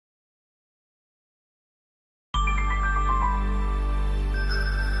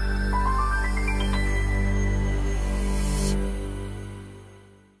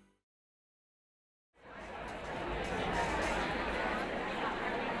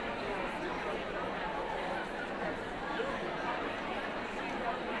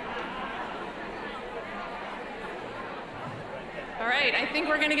right, I think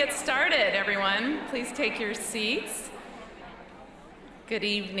we're going to get started, everyone. Please take your seats. Good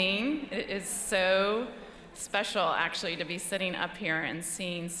evening. It is so special, actually, to be sitting up here and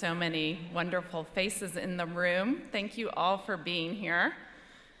seeing so many wonderful faces in the room. Thank you all for being here.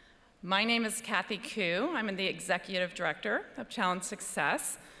 My name is Kathy Koo. I'm the Executive Director of Challenge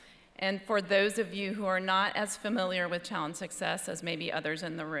Success. And for those of you who are not as familiar with Challenge Success as maybe others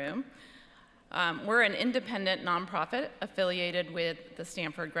in the room, we're an independent nonprofit affiliated with the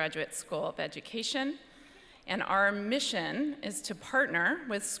Stanford Graduate School of Education. And our mission is to partner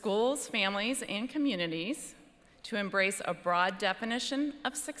with schools, families, and communities to embrace a broad definition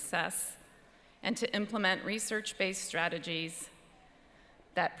of success and to implement research-based strategies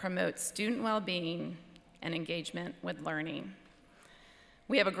that promote student well-being and engagement with learning.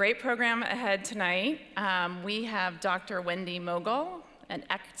 We have a great program ahead tonight. We have Dr. Wendy Mogel, an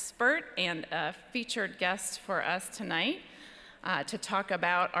expert and a featured guest for us tonight to talk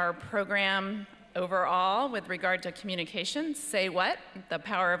about our program overall with regard to communication. Say what? The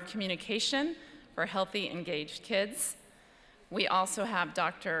power of communication for healthy, engaged kids. We also have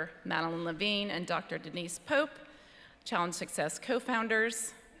Dr. Madeline Levine and Dr. Denise Pope, Challenge Success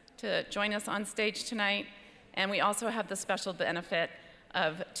co-founders, to join us on stage tonight. And we also have the special benefit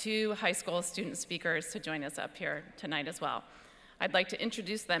of 2 high school student speakers to join us up here tonight as well. I'd like to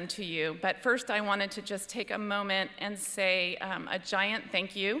introduce them to you, but first I wanted to just take a moment and say a giant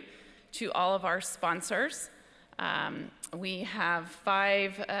thank you to all of our sponsors. We have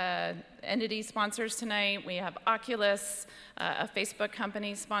 5 entity sponsors tonight. We have Oculus, a Facebook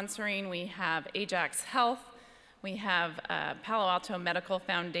company sponsoring. We have Ajax Health. We have Palo Alto Medical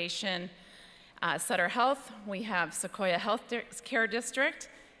Foundation, Sutter Health. We have Sequoia Health Care District,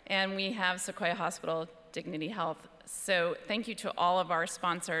 and we have Sequoia Hospital Dignity Health. So thank you to all of our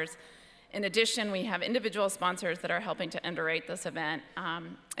sponsors. In addition, we have individual sponsors that are helping to underwrite this event,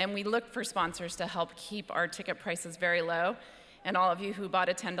 and we look for sponsors to help keep our ticket prices very low, and all of you who bought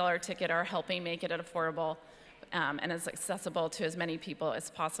a $10 ticket are helping make it affordable and as accessible to as many people as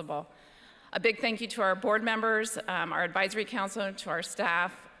possible. A big thank you to our board members, our advisory council, to our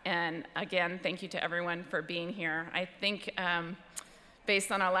staff, and again, thank you to everyone for being here. I think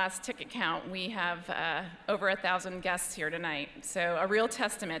based on our last ticket count, we have over 1,000 guests here tonight. So a real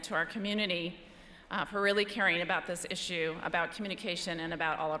testament to our community for really caring about this issue, about communication, and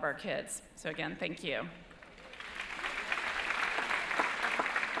about all of our kids. So again, thank you.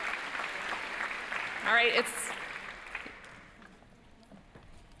 All right,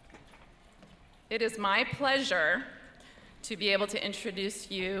 it is my pleasure to be able to introduce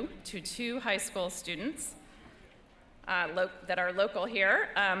you to 2 high school students that are local here.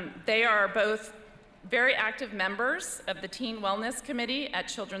 They are both very active members of the Teen Wellness Committee at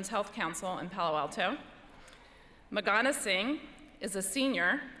Children's Health Council in Palo Alto. Meghna Singh is a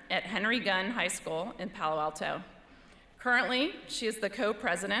senior at Henry Gunn High School in Palo Alto. Currently, she is the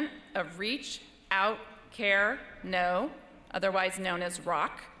co-president of Reach Out Care No, otherwise known as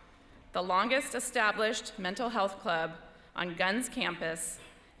ROC, the longest established mental health club on Gunn's campus,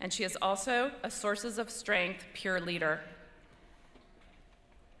 and she is also a Sources of Strength peer leader.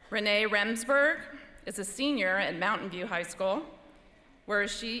 Renée Remsberg is a senior at Mountain View High School, where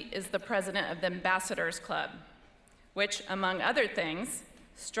she is the president of the Ambassadors Club, which, among other things,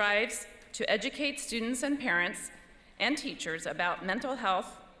 strives to educate students and parents and teachers about mental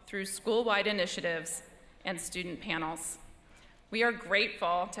health through school-wide initiatives and student panels. We are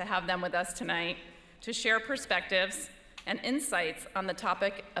grateful to have them with us tonight to share perspectives and insights on the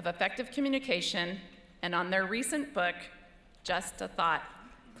topic of effective communication and on their recent book, Just a Thought.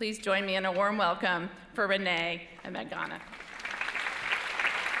 Please join me in a warm welcome for Renée and Meghna.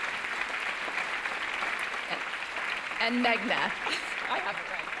 And Meghna. I have it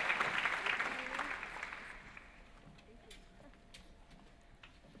right.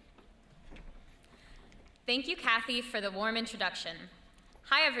 Thank you, Kathy, for the warm introduction.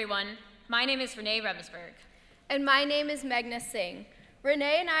 Hi, everyone. My name is Renée Remsberg. And my name is Meghna Singh.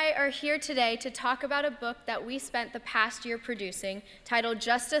 Renée and I are here today to talk about a book that we spent the past year producing titled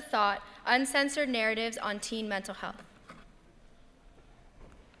Just a Thought, Uncensored Narratives on Teen Mental Health.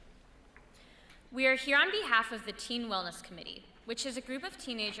 We are here on behalf of the Teen Wellness Committee, which is a group of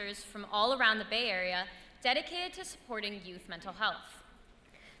teenagers from all around the Bay Area dedicated to supporting youth mental health.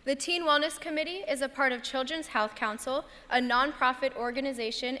 The Teen Wellness Committee is a part of Children's Health Council, a nonprofit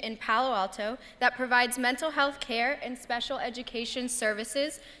organization in Palo Alto that provides mental health care and special education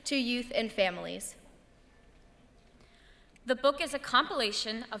services to youth and families. The book is a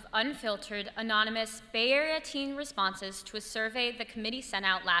compilation of unfiltered, anonymous Bay Area teen responses to a survey the committee sent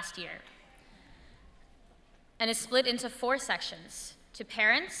out last year, and is split into 4 sections: to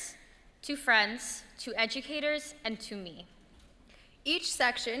parents, to friends, to educators, and to me. Each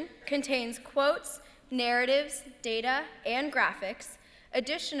section contains quotes, narratives, data, and graphics.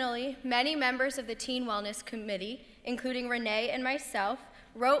 Additionally, many members of the Teen Wellness Committee, including Renee and myself,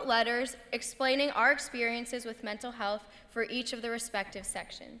 wrote letters explaining our experiences with mental health for each of the respective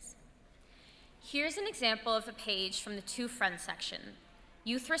sections. Here's an example of a page from the To Friends section.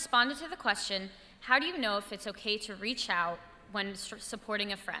 Youth responded to the question, how do you know if it's okay to reach out when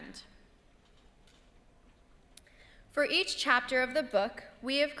supporting a friend? For each chapter of the book,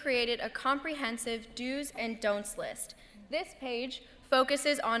 we have created a comprehensive do's and don'ts list. This page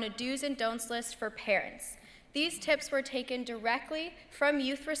focuses on a do's and don'ts list for parents. These tips were taken directly from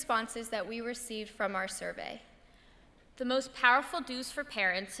youth responses that we received from our survey. The most powerful do's for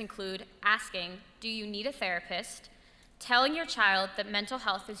parents include asking, do you need a therapist? Telling your child that mental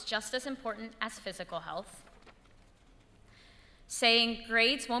health is just as important as physical health. Saying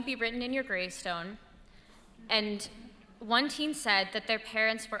grades won't be written in your gravestone. And one teen said that their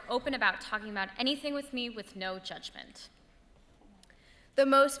parents were open about talking about anything with me with no judgment. The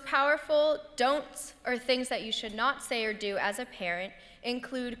most powerful don'ts, or things that you should not say or do as a parent,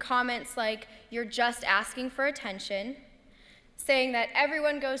 include comments like, you're just asking for attention, saying that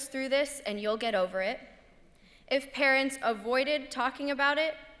everyone goes through this and you'll get over it, if parents avoided talking about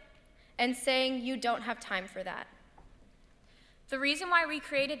it, and saying you don't have time for that. The reason why we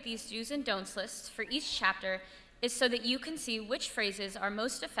created these do's and don'ts lists for each chapter is so that you can see which phrases are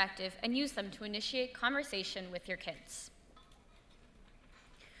most effective and use them to initiate conversation with your kids.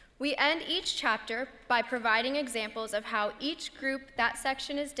 We end each chapter by providing examples of how each group that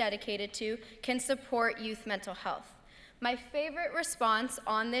section is dedicated to can support youth mental health. My favorite response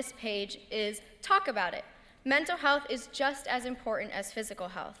on this page is, talk about it. Mental health is just as important as physical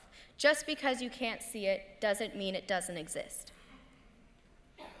health. Just because you can't see it doesn't mean it doesn't exist.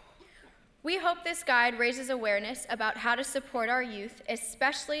 We hope this guide raises awareness about how to support our youth,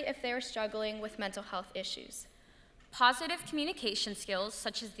 especially if they are struggling with mental health issues. Positive communication skills,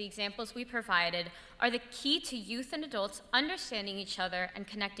 such as the examples we provided, are the key to youth and adults understanding each other and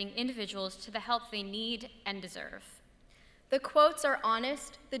connecting individuals to the help they need and deserve. The quotes are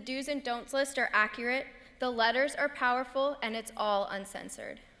honest, the do's and don'ts list are accurate, the letters are powerful, and it's all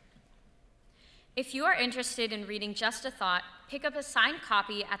uncensored. If you are interested in reading Just a Thought, pick up a signed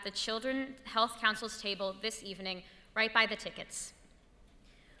copy at the Children's Health Council's table this evening, right by the tickets.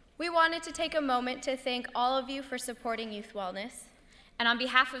 We wanted to take a moment to thank all of you for supporting youth wellness. And on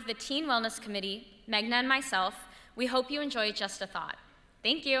behalf of the Teen Wellness Committee, Meghna and myself, we hope you enjoy Just a Thought.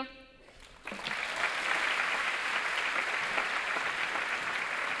 Thank you.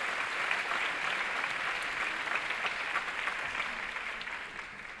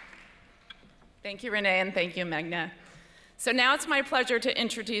 Thank you, Renee, and thank you, Meghna. So now it's my pleasure to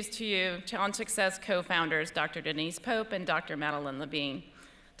introduce to you Challenge Success co-founders, Dr. Denise Pope and Dr. Madeline Levine.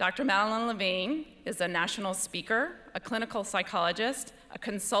 Dr. Madeline Levine is a national speaker, a clinical psychologist, a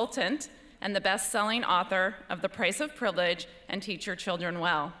consultant, and the best-selling author of The Price of Privilege and Teach Your Children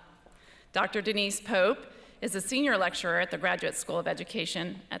Well. Dr. Denise Pope is a senior lecturer at the Graduate School of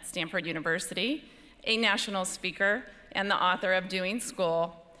Education at Stanford University, a national speaker, and the author of Doing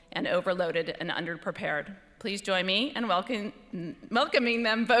School and Overloaded and Underprepared. Please join me in welcoming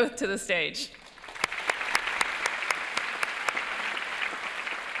them both to the stage.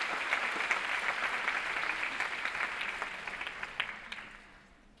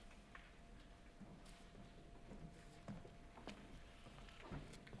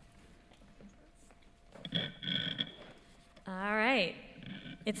 All right.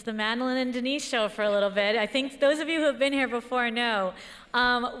 It's the Madeline and Denise show for a little bit. I think those of you who have been here before know.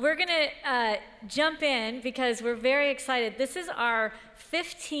 We're going to jump in because we're very excited. This is our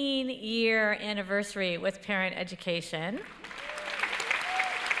 15-year anniversary with parent education.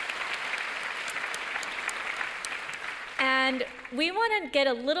 And we want to get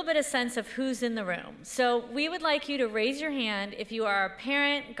a little bit of sense of who's in the room. So we would like you to raise your hand if you are a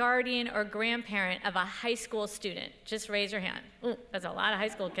parent, guardian, or grandparent of a high school student. Just raise your hand. Ooh, that's a lot of high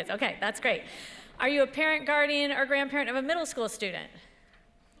school kids. Okay, that's great. Are you a parent, guardian, or grandparent of a middle school student?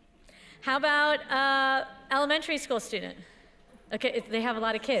 How about elementary school student? Okay, they have a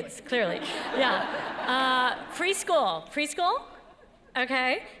lot of kids, clearly. Yeah. Preschool?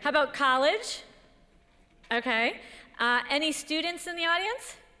 Okay. How about college? Okay. Any students in the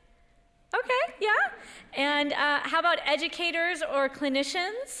audience? Okay, yeah. And how about educators or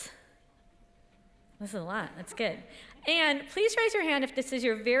clinicians? This is a lot, that's good. And please raise your hand if this is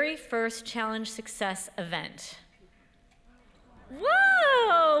your very first Challenge Success event.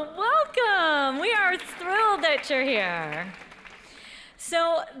 Whoa, welcome. We are thrilled that you're here.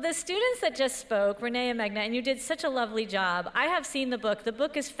 So the students that just spoke, Renee and Meghna, and you did such a lovely job. I have seen the book. The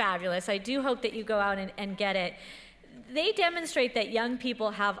book is fabulous. I do hope that you go out and get it. They demonstrate that young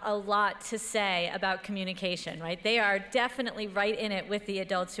people have a lot to say about communication, right? They are definitely right in it with the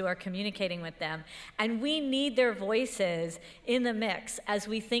adults who are communicating with them. And we need their voices in the mix as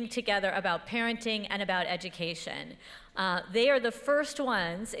we think together about parenting and about education. They are the first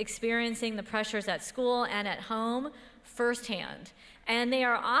ones experiencing the pressures at school and at home firsthand. And they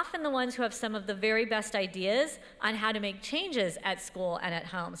are often the ones who have some of the very best ideas on how to make changes at school and at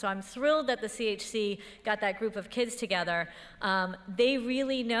home. So I'm thrilled that the CHC got that group of kids together. They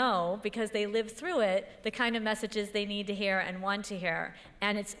really know, because they lived through it, the kind of messages they need to hear and want to hear.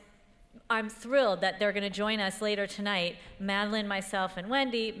 And I'm thrilled that they're going to join us later tonight, Madeline, myself, and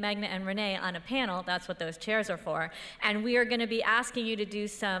Wendy, Meghna, and Renee on a panel. That's what those chairs are for. And we are going to be asking you to do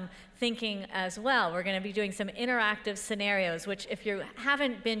some thinking as well. We're going to be doing some interactive scenarios, which if you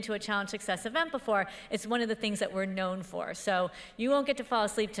haven't been to a Challenge Success event before, it's one of the things that we're known for. So you won't get to fall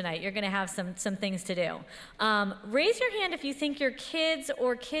asleep tonight. You're going to have some things to do. Raise your hand if you think your kids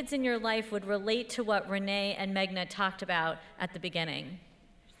or kids in your life would relate to what Renee and Meghna talked about at the beginning.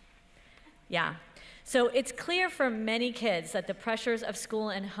 Yeah. So it's clear for many kids that the pressures of school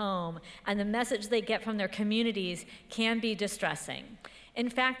and home and the message they get from their communities can be distressing. In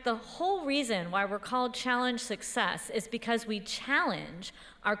fact, the whole reason why we're called Challenge Success is because we challenge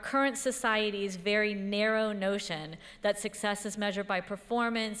our current society's very narrow notion that success is measured by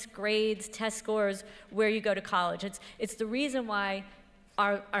performance, grades, test scores, where you go to college. It's the reason why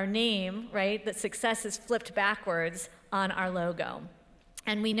our name, right, that success is flipped backwards on our logo.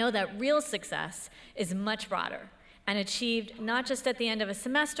 And we know that real success is much broader and achieved not just at the end of a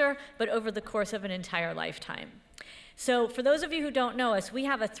semester, but over the course of an entire lifetime. So for those of you who don't know us, we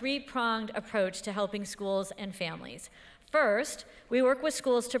have a three-pronged approach to helping schools and families. First, we work with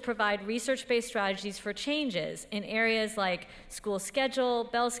schools to provide research-based strategies for changes in areas like school schedule,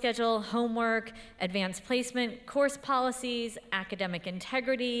 bell schedule, homework, advanced placement, course policies, academic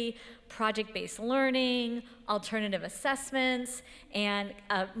integrity, project-based learning, alternative assessments, and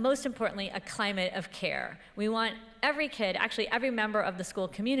most importantly, a climate of care. We want every kid, actually every member of the school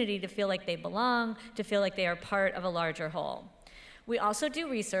community, to feel like they belong, to feel like they are part of a larger whole. We also do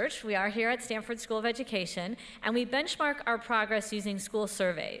research. We are here at Stanford School of Education, and we benchmark our progress using school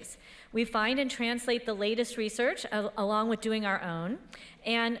surveys. We find and translate the latest research along with doing our own,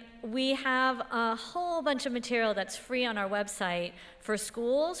 and we have a whole bunch of material that's free on our website for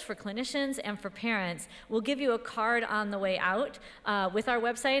schools, for clinicians, and for parents. We'll give you a card on the way out with our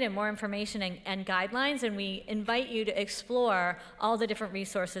website and more information and guidelines, and we invite you to explore all the different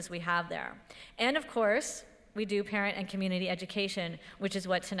resources we have there. And of course, we do parent and community education, which is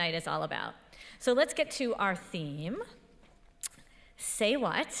what tonight is all about. So let's get to our theme. Say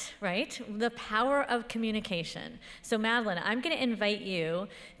what, right? The power of communication. So Madeline, I'm going to invite you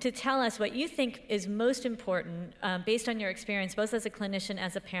to tell us what you think is most important based on your experience, both as a clinician,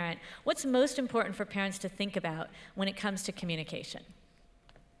 as a parent. What's most important for parents to think about when it comes to communication?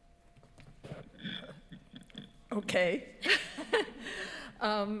 Okay.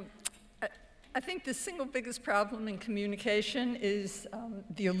 I think the single biggest problem in communication is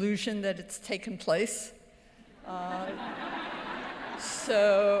the illusion that it's taken place.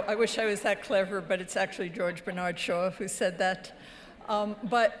 So I wish I was that clever, but it's actually George Bernard Shaw who said that.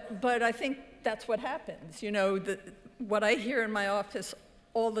 But I think that's what happens. You know, what I hear in my office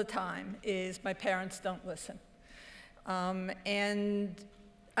all the time is my parents don't listen. And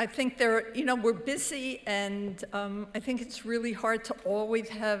I think we're busy, and I think it's really hard to always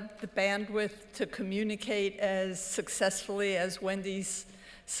have the bandwidth to communicate as successfully as Wendy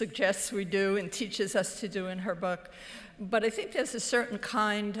suggests we do and teaches us to do in her book. But I think there's a certain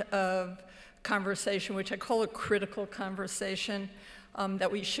kind of conversation, which I call a critical conversation, that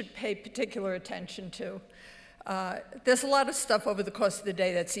we should pay particular attention to. There's a lot of stuff over the course of the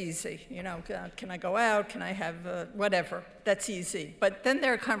day that's easy. You know, can I go out? Can I have whatever? That's easy. But then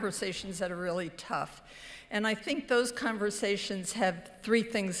there are conversations that are really tough. And I think those conversations have three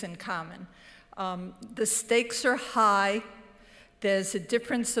things in common. The stakes are high, there's a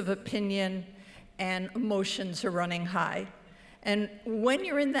difference of opinion, and emotions are running high. And when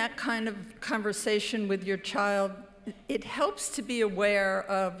you're in that kind of conversation with your child, it helps to be aware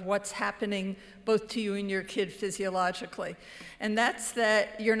of what's happening both to you and your kid physiologically. And that's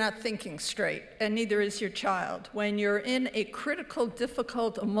that you're not thinking straight, and neither is your child. When you're in a critical,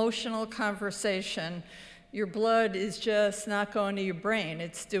 difficult, emotional conversation, your blood is just not going to your brain.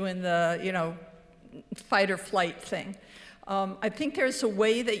 It's doing the, fight or flight thing. I think there's a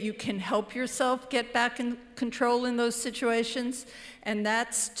way that you can help yourself get back in control in those situations, and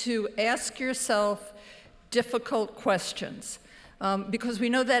that's to ask yourself difficult questions. Because we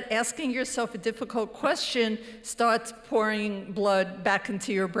know that asking yourself a difficult question starts pouring blood back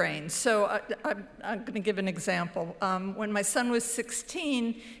into your brain. So I'm going to give an example. When my son was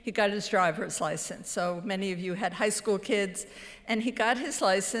 16, he got his driver's license. So many of you had high school kids, and he got his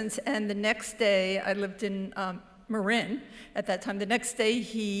license, and the next day, I lived in Marin at that time. The next day,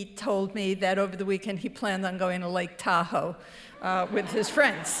 he told me that over the weekend, he planned on going to Lake Tahoe with his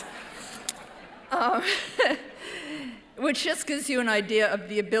friends. Which just gives you an idea of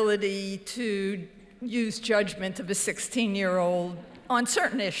the ability to use judgment of a 16-year-old on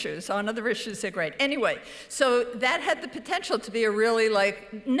certain issues. On other issues, they're great. Anyway, so that had the potential to be a really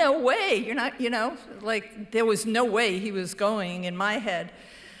like, no way, you're not, you know, like there was no way he was going in my head.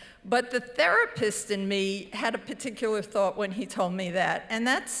 But the therapist in me had a particular thought when he told me that, and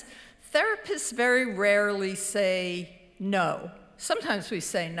that's therapists very rarely say no. Sometimes we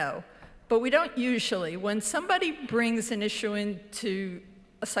say no. But we don't usually. When somebody brings an issue into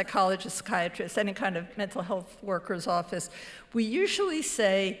a psychologist, psychiatrist, any kind of mental health worker's office, we usually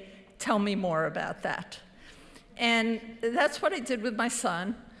say, tell me more about that. And that's what I did with my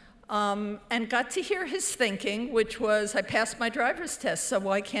son, and got to hear his thinking, which was, I passed my driver's test, so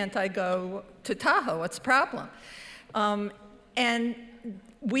why can't I go to Tahoe? What's the problem? And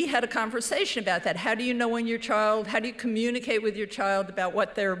we had a conversation about that. How do you know when your child, how do you communicate with your child about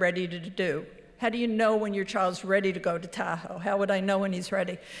what they're ready to do? How do you know when your child's ready to go to Tahoe? How would I know when he's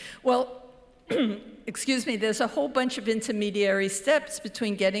ready? Well, excuse me, there's a whole bunch of intermediary steps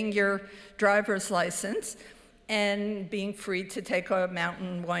between getting your driver's license and being free to take a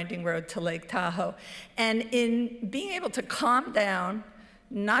mountain winding road to Lake Tahoe. And in being able to calm down,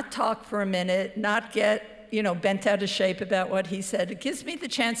 not talk for a minute, not get bent out of shape about what he said, it gives me the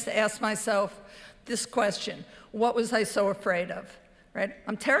chance to ask myself this question: what was I so afraid of, right?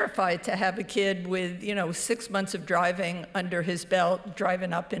 I'm terrified to have a kid with, 6 months of driving under his belt,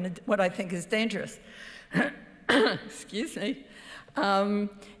 driving up in what I think is dangerous. Excuse me.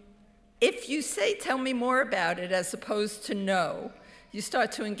 If you say, tell me more about it, as opposed to no, you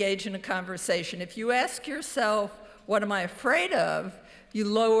start to engage in a conversation. If you ask yourself, what am I afraid of? You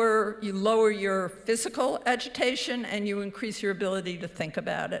lower your physical agitation and you increase your ability to think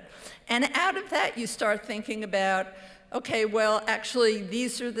about it. And out of that, you start thinking about, okay, well, actually,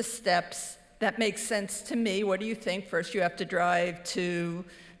 these are the steps that make sense to me. What do you think? First, you have to drive to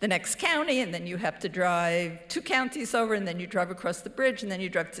the next county, and then you have to drive 2 counties over, and then you drive across the bridge, and then you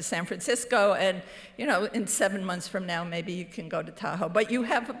drive to San Francisco, and in 7 months from now, maybe you can go to Tahoe. But you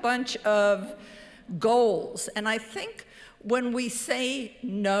have a bunch of goals, and I think when we say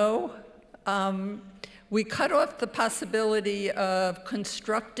no, we cut off the possibility of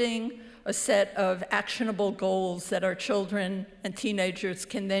constructing a set of actionable goals that our children and teenagers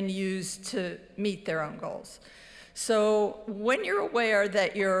can then use to meet their own goals. So when you're aware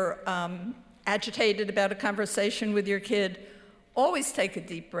that you're agitated about a conversation with your kid, always take a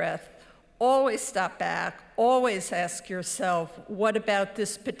deep breath, always stop back, always ask yourself, what about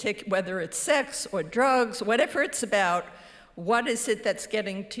this particular, whether it's sex or drugs, whatever it's about, what is it that's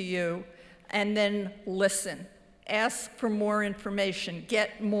getting to you? And then listen. Ask for more information.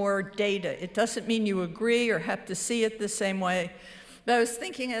 Get more data. It doesn't mean you agree or have to see it the same way. But I was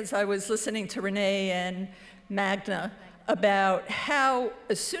thinking as I was listening to Renee and Meghna about how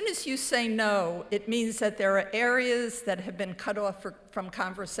as soon as you say no, it means that there are areas that have been cut off from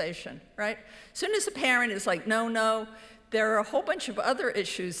conversation, right? As soon as a parent is like, no, no, there are a whole bunch of other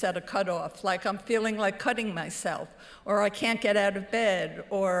issues that are cut off, like I'm feeling like cutting myself, or I can't get out of bed,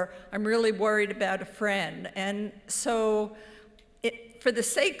 or I'm really worried about a friend. And so for the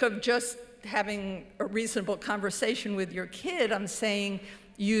sake of just having a reasonable conversation with your kid, I'm saying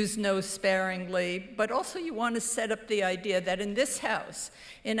use no sparingly, but also you want to set up the idea that in this house,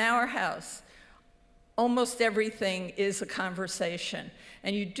 in our house, almost everything is a conversation.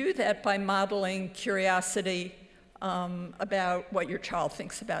 And you do that by modeling curiosity about what your child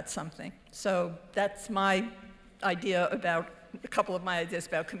thinks about something. So that's my idea about, a couple of my ideas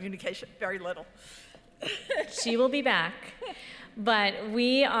about communication, very little. She will be back. But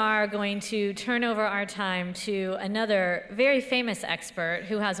we are going to turn over our time to another very famous expert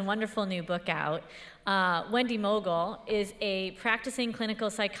who has a wonderful new book out. Wendy Mogel is a practicing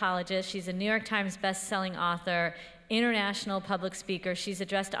clinical psychologist. She's a New York Times best-selling author, international public speaker. She's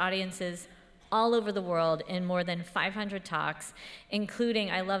addressed audiences all over the world in more than 500 talks,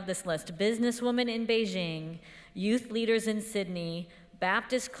 including, I love this list, businesswomen in Beijing, youth leaders in Sydney,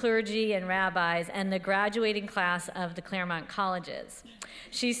 Baptist clergy and rabbis, and the graduating class of the Claremont colleges.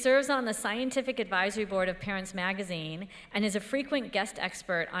 She serves on the Scientific Advisory Board of Parents Magazine and is a frequent guest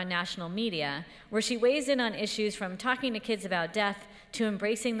expert on national media, where she weighs in on issues from talking to kids about death to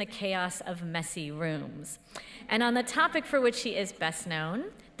embracing the chaos of messy rooms. And on the topic for which she is best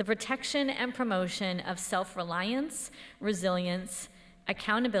known, the protection and promotion of self-reliance, resilience,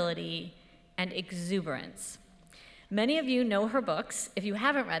 accountability, and exuberance. Many of you know her books. If you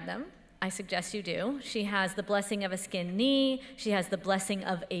haven't read them, I suggest you do. She has The Blessing of a Skinned Knee. She has The Blessing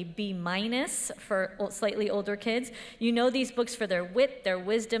of a B- for slightly older kids. You know these books for their wit, their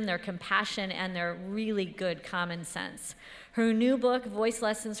wisdom, their compassion, and their really good common sense. Her new book, Voice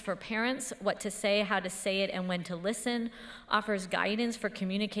Lessons for Parents, What to Say, How to Say It, and When to Listen, offers guidance for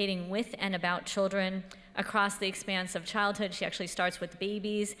communicating with and about children across the expanse of childhood. She actually starts with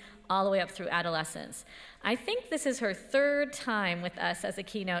babies all the way up through adolescence. I think this is her third time with us as a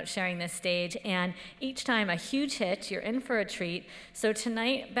keynote sharing this stage, and each time a huge hit. You're in for a treat. So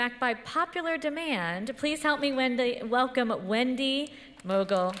tonight, back by popular demand, please help me welcome Wendy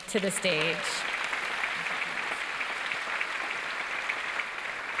Mogel to the stage.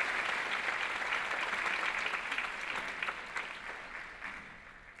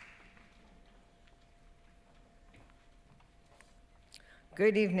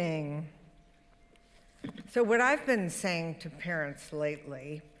 Good evening. So what I've been saying to parents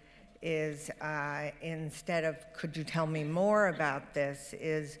lately is instead of, could you tell me more about this,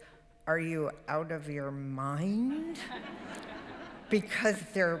 is, are you out of your mind? Because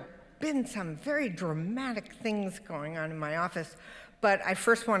there have been some very dramatic things going on in my office. But I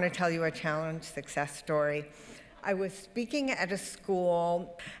first want to tell you a challenge success story. I was speaking at a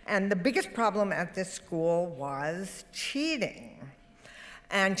school, and the biggest problem at this school was cheating.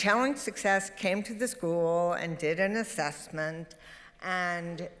 And Challenge Success came to the school and did an assessment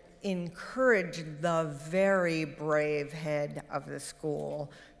and encouraged the very brave head of the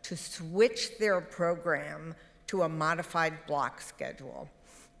school to switch their program to a modified block schedule.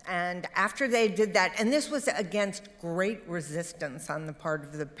 And after they did that, and this was against great resistance on the part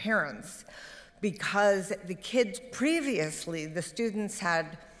of the parents, because the kids previously, the students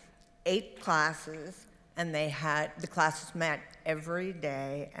had 8 classes, and the classes met every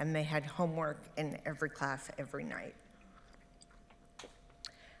day, and they had homework in every class every night.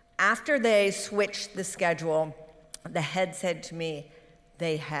 After they switched the schedule, the head said to me,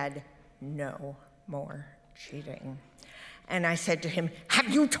 they had no more cheating. And I said to him, have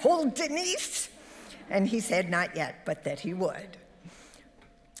you told Denise? And he said, not yet, but that he would.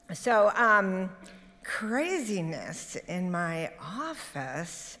 So craziness in my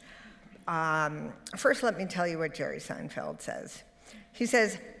office. First, let me tell you what Jerry Seinfeld says. He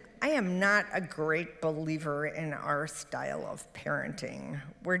says, I am not a great believer in our style of parenting.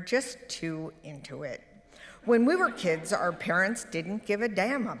 We're just too into it. When we were kids, our parents didn't give a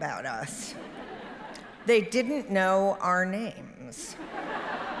damn about us. They didn't know our names.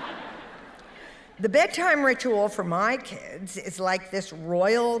 The bedtime ritual for my kids is like this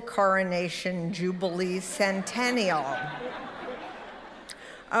royal coronation jubilee centennial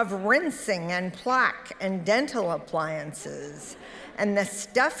of rinsing and plaque and dental appliances and the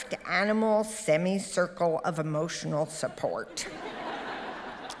stuffed animal semicircle of emotional support.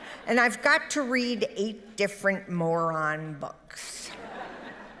 And I've got to read 8 different moron books.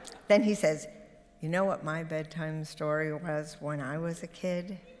 Then he says, you know what my bedtime story was when I was a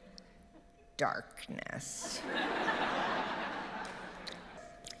kid? Darkness.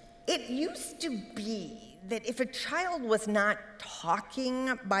 It used to be that if a child was not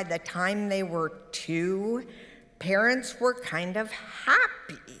talking by the time they were 2, parents were kind of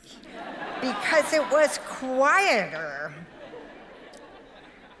happy because it was quieter.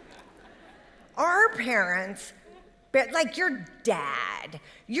 Our parents, like your dad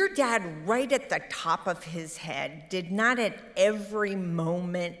right at the top of his head did not at every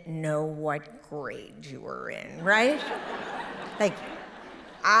moment know what grade you were in, right? Like,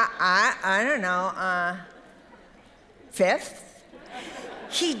 I don't know, 5th?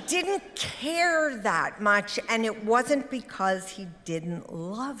 He didn't care that much, and it wasn't because he didn't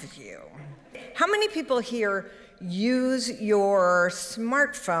love you. How many people here use your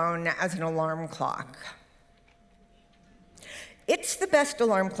smartphone as an alarm clock? It's the best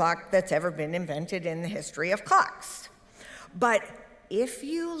alarm clock that's ever been invented in the history of clocks. But if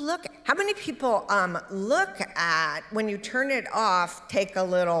you look, how many people look at, when you turn it off, take a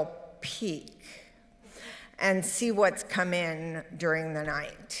little peek and see what's come in during the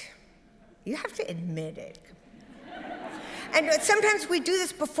night? You have to admit it. And sometimes we do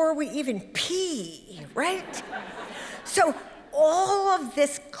this before we even pee, right? So all of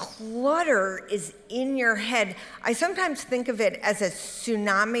this clutter is in your head. I sometimes think of it as a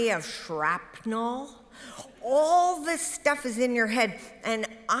tsunami of shrapnel. All this stuff is in your head. And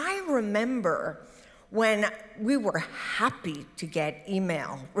I remember when we were happy to get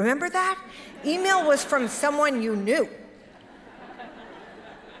email. Remember that? Email was from someone you knew.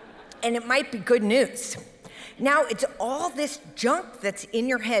 And it might be good news. Now it's all this junk that's in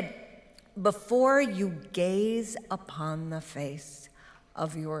your head before you gaze upon the face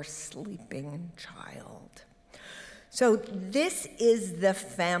of your sleeping child. So this is the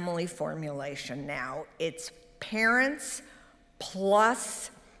family formulation now. It's parents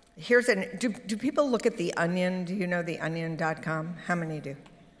plus, do people look at The Onion? Do you know theonion.com? How many do?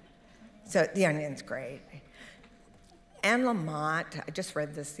 So The Onion's great. Anne Lamott, I just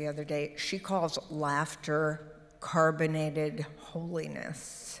read this the other day, she calls laughter carbonated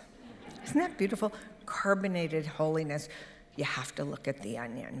holiness. Isn't that beautiful? Carbonated holiness. You have to look at The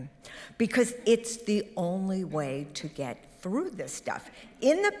Onion because it's the only way to get through this stuff.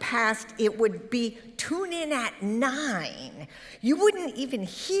 In the past, it would be tune in at 9. You wouldn't even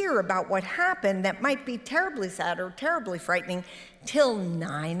hear about what happened that might be terribly sad or terribly frightening till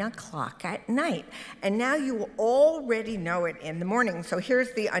 9 o'clock at night. And now you already know it in the morning. So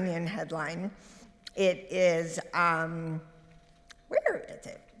here's the Onion headline. It is, where is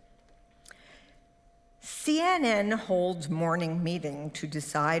it? CNN holds morning meeting to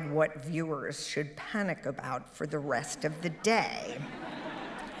decide what viewers should panic about for the rest of the day.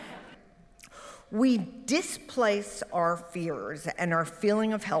 We displace our fears and our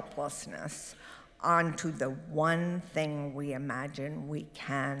feeling of helplessness onto the one thing we imagine we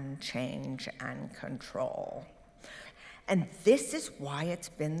can change and control. And this is why it's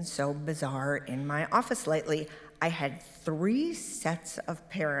been so bizarre in my office lately. I had 3 sets of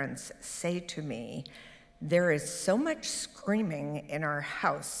parents say to me, there is so much screaming in our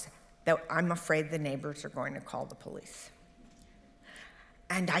house that I'm afraid the neighbors are going to call the police.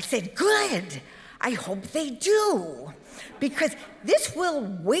 And I said, good, I hope they do, because this will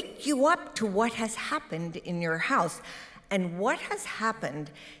wake you up to what has happened in your house. And what has happened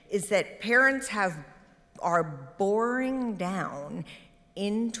is that parents are boring down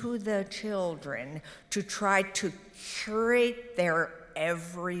into the children to try to curate their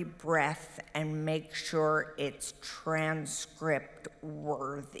every breath and make sure it's transcript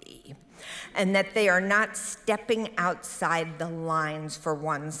worthy, and that they are not stepping outside the lines for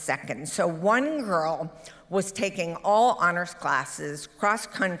 1 second. So one girl was taking all honors classes,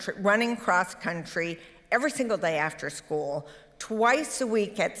 running cross country every single day after school, twice a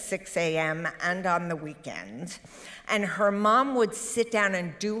week at 6 a.m. and on the weekends. And her mom would sit down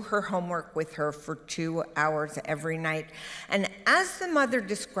and do her homework with her for 2 hours every night. And as the mother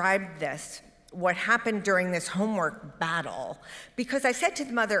described this, what happened during this homework battle, because I said to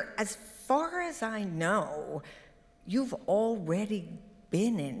the mother, as far as I know, you've already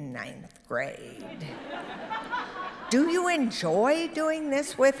been in 9th grade. Do you enjoy doing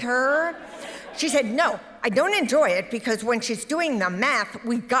this with her? She said, no, I don't enjoy it because when she's doing the math,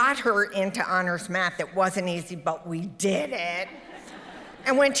 we got her into honors math. It wasn't easy, but we did it.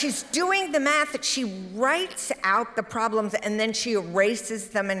 And when she's doing the math, she writes out the problems and then she erases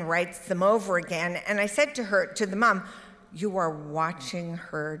them and writes them over again. And I said to her, to the mom, you are watching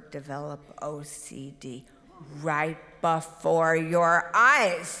her develop OCD right before your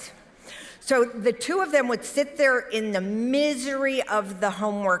eyes. So the 2 of them would sit there in the misery of the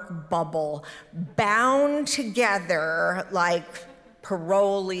homework bubble, bound together like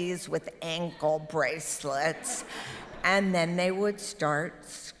parolees with ankle bracelets, and then they would start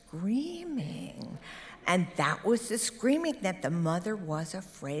screaming. And that was the screaming that the mother was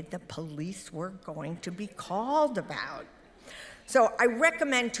afraid the police were going to be called about. So I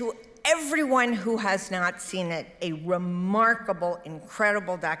recommend to everyone who has not seen it a remarkable,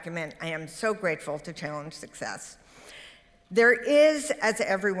 incredible document. I am so grateful to Challenge Success. There is, as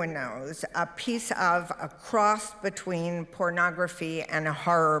everyone knows, a piece of a cross between pornography and a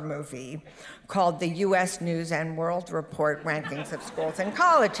horror movie called the U.S. News and World Report Rankings of Schools and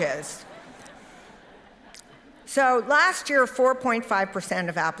Colleges. So last year, 4.5%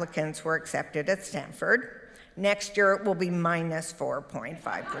 of applicants were accepted at Stanford. Next year, it will be minus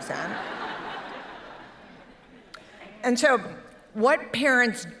 4.5%. And so what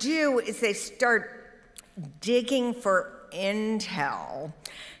parents do is they start digging for intel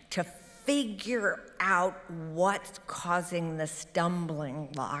to figure out what's causing the stumbling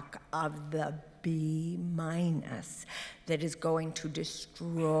block of the B- that is going to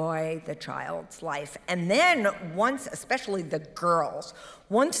destroy the child's life. And then once, especially the girls,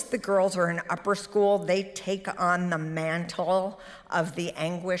 once the girls are in upper school, they take on the mantle of the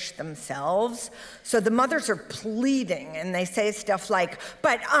anguish themselves. So the mothers are pleading, and they say stuff like,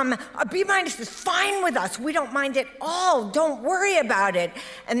 but a B- is fine with us. We don't mind at all. Don't worry about it.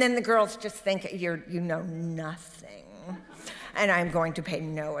 And then the girls just think, you know nothing, and I'm going to pay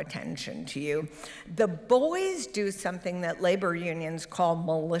no attention to you. The boys do something that labor unions call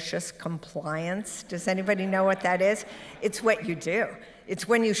malicious compliance. Does anybody know what that is? It's what you do. It's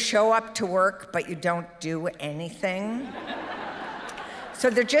when you show up to work, but you don't do anything. So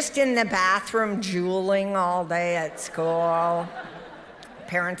they're just in the bathroom drooling all day at school.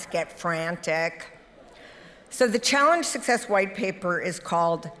 Parents get frantic. So the Challenge Success White Paper is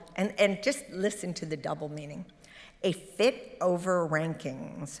called, and just listen to the double meaning, A Fit Over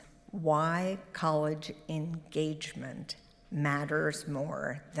Rankings, Why College Engagement Matters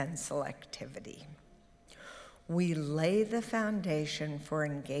More Than Selectivity. We lay the foundation for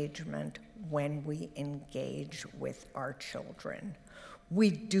engagement when we engage with our children. We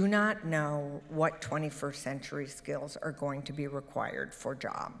do not know what 21st century skills are going to be required for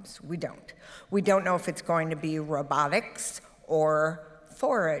jobs. We don't. We don't know if it's going to be robotics or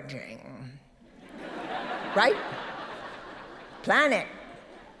foraging, right? Plan it.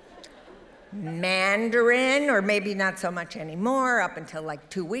 Mandarin, or maybe not so much anymore, up until like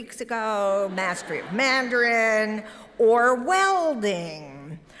 2 weeks ago, mastery of Mandarin, or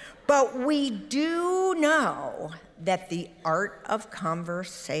welding. But we do know that the art of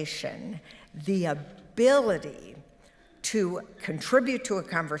conversation, the ability to contribute to a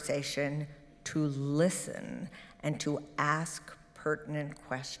conversation, to listen, and to ask pertinent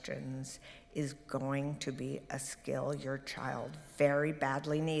questions is going to be a skill your child very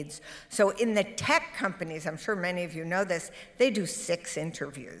badly needs. So in the tech companies, I'm sure many of you know this, they do 6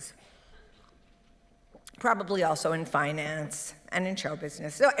 interviews. Probably also in finance and in show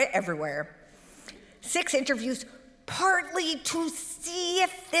business, so everywhere. 6 interviews, partly to see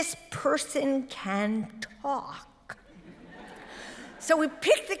if this person can talk. So we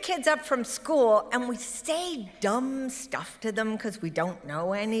pick the kids up from school and we say dumb stuff to them because we don't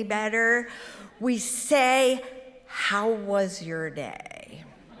know any better. We say, "How was your day?"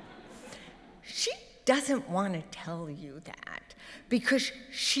 She doesn't want to tell you that because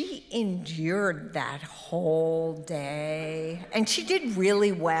she endured that whole day and she did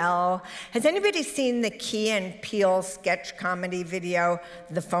really well. Has anybody seen the Key and Peele sketch comedy video,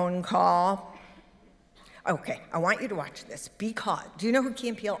 The Phone Call? Okay, I want you to watch this because, do you know who Key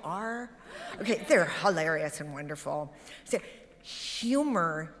and Peele are? Okay, they're hilarious and wonderful. So,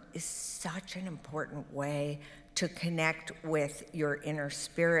 humor is such an important way to connect with your inner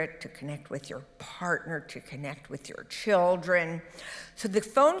spirit, to connect with your partner, to connect with your children. So the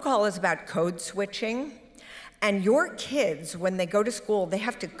phone call is about code switching. And your kids, when they go to school, they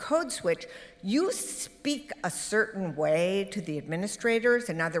have to code switch. You speak a certain way to the administrators,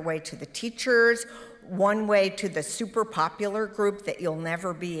 another way to the teachers, one way to the super popular group that you'll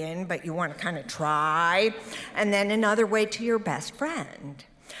never be in, but you want to kind of try, and then another way to your best friend.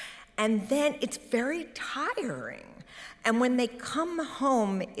 And then it's very tiring. And when they come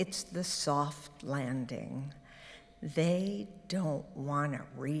home, it's the soft landing. They don't want to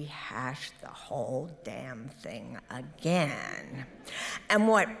rehash the whole damn thing again. And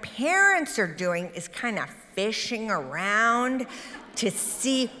what parents are doing is kind of fishing around to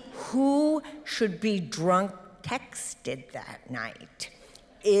see who should be drunk texted that night.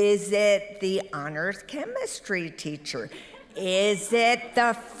 Is it the honors chemistry teacher? Is it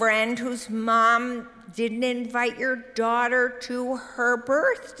the friend whose mom didn't invite your daughter to her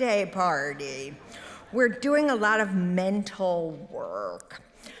birthday party? We're doing a lot of mental work.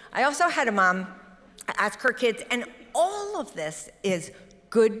 I also had a mom ask her kids, and all of this is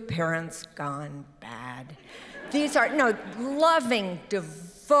good parents gone bad. These are, loving,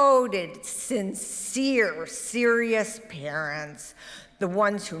 devoted, sincere, serious parents. The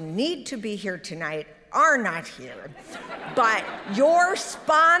ones who need to be here tonight are not here. But your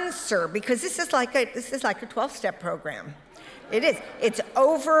sponsor, because this is like a 12-step program. It is. It's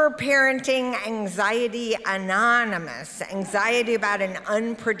Over-Parenting Anxiety Anonymous, anxiety about an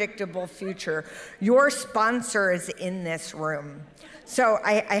unpredictable future. Your sponsor is in this room. So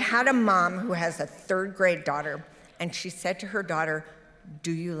I had a mom who has a 3rd grade daughter, and she said to her daughter,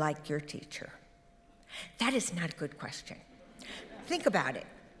 "Do you like your teacher?" That is not a good question. Think about it.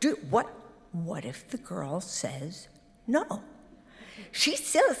 What if the girl says no? She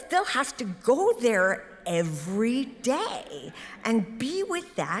still has to go there every day and be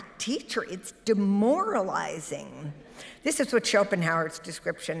with that teacher. It's demoralizing. This is what Schopenhauer's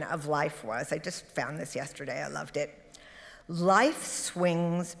description of life was. I just found this yesterday. I loved it. Life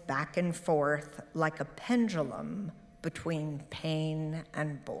swings back and forth like a pendulum between pain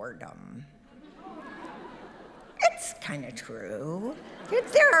and boredom. It's kind of true.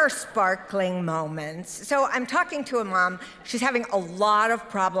 There are sparkling moments. So I'm talking to a mom. She's having a lot of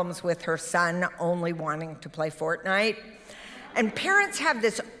problems with her son only wanting to play Fortnite. And parents have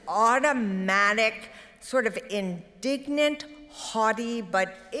this automatic, sort of indignant, haughty,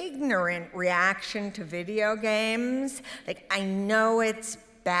 but ignorant reaction to video games. Like, I know it's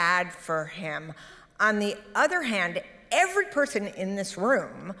bad for him. On the other hand, every person in this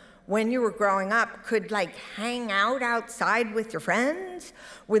room, when you were growing up, could like hang out outside with your friends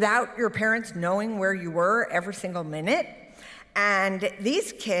without your parents knowing where you were every single minute. And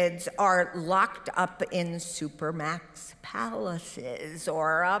these kids are locked up in supermax palaces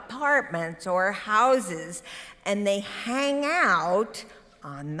or apartments or houses, and they hang out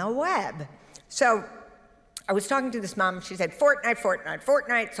on the web. So I was talking to this mom, she said, Fortnite, Fortnite,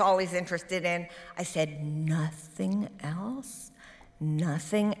 Fortnite's all he's interested in. I said, nothing else?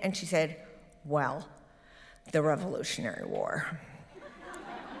 Nothing? And she said, well, the Revolutionary War.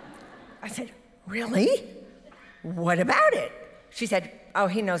 I said, really? What about it? She said, oh,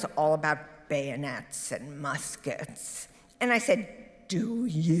 he knows all about bayonets and muskets. And I said, do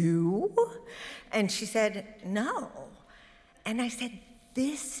you? And she said, no. And I said,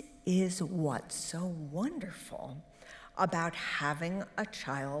 this is what's so wonderful about having a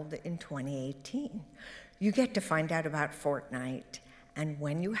child in 2018. You get to find out about Fortnite, and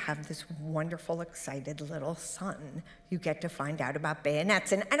when you have this wonderful, excited little son, you get to find out about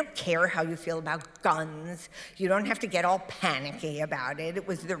bayonets. And I don't care how you feel about guns. You don't have to get all panicky about it. It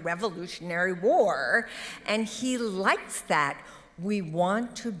was the Revolutionary War, and he likes that. We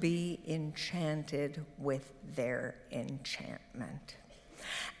want to be enchanted with their enchantment.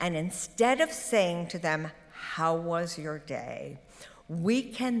 And instead of saying to them, how was your day? We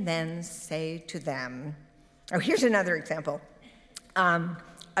can then say to them, oh, here's another example.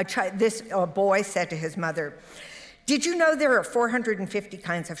 A boy said to his mother, did you know there are 450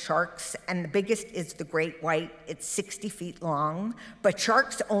 kinds of sharks, and the biggest is the great white? It's 60 feet long, but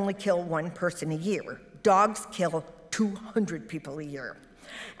sharks only kill one person a year. Dogs kill 200 people a year.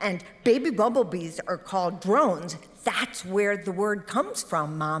 And baby bumblebees are called drones. That's where the word comes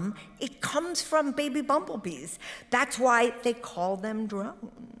from, Mom. It comes from baby bumblebees. That's why they call them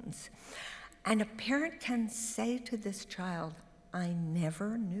drones. And a parent can say to this child, I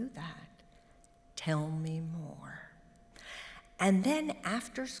never knew that. Tell me more. And then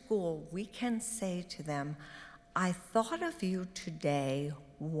after school, we can say to them, I thought of you today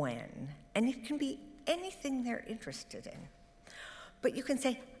when, and it can be anything they're interested in. But you can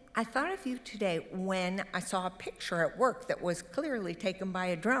say, I thought of you today when I saw a picture at work that was clearly taken by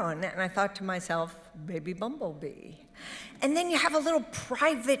a drone, and I thought to myself, baby bumblebee. And then you have a little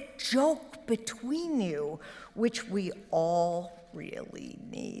private joke between you, which we all really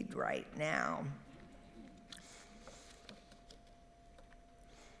need right now.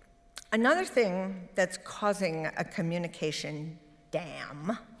 Another thing that's causing a communication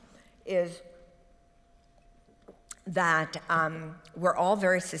dam is that we're all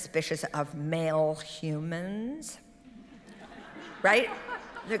very suspicious of male humans, right?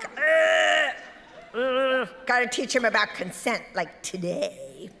 Like, gotta teach him about consent, like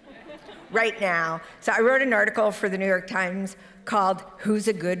today, right now. So I wrote an article for the New York Times called Who's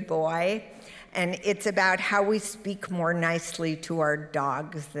a Good Boy? And it's about how we speak more nicely to our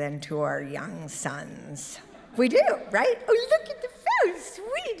dogs than to our young sons. We do, right? Oh, look at the face,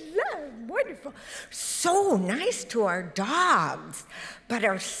 sweet love, wonderful. So nice to our dogs. But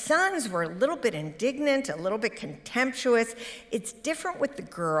our sons were a little bit indignant, a little bit contemptuous. It's different with the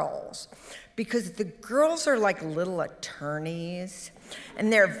girls, because the girls are like little attorneys,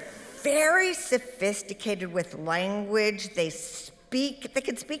 and they're very sophisticated with language. They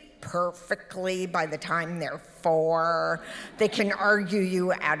can speak perfectly by the time they're 4. They can argue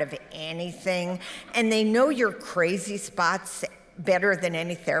you out of anything. And they know your crazy spots better than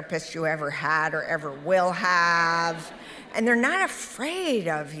any therapist you ever had or ever will have. And they're not afraid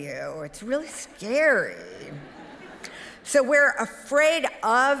of you. It's really scary. So we're afraid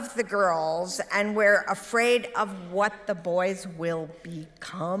of the girls, and we're afraid of what the boys will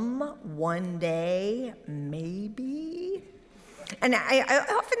become one day, maybe. And I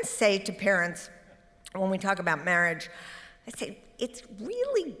often say to parents, when we talk about marriage, I say, it's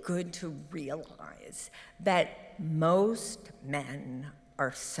really good to realize that most men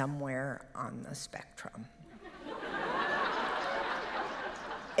are somewhere on the spectrum.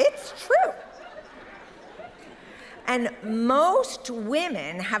 It's true. And most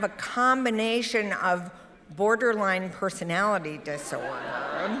women have a combination of borderline personality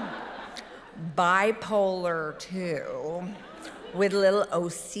disorder, bipolar 2, with a little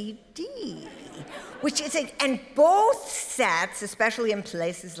OCD, which is, and both sets, especially in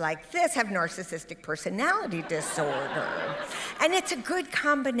places like this, have narcissistic personality disorder. And it's a good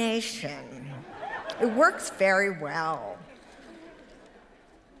combination. It works very well.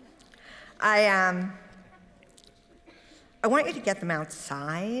 I want you to get them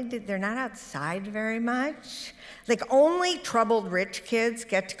outside. They're not outside very much. Like, only troubled rich kids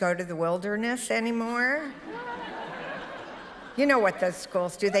get to go to the wilderness anymore. You know what those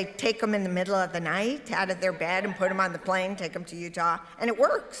schools do. They take them in the middle of the night out of their bed and put them on the plane, take them to Utah, and it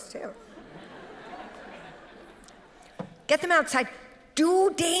works, too. Get them outside.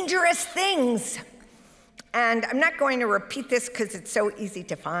 Do dangerous things. And I'm not going to repeat this because it's so easy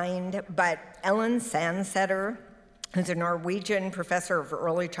to find, but Ellen Sandseter, who's a Norwegian professor of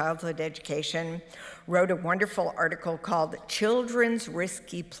early childhood education, wrote a wonderful article called Children's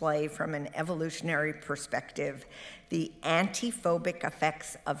Risky Play from an Evolutionary Perspective, the Antiphobic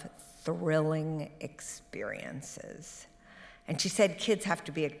Effects of Thrilling Experiences. And she said kids have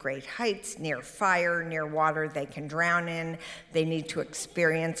to be at great heights, near fire, near water they can drown in. They need to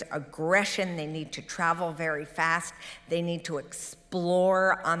experience aggression. They need to travel very fast. They need to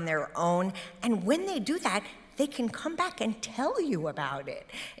explore on their own. And when they do that, they can come back and tell you about it,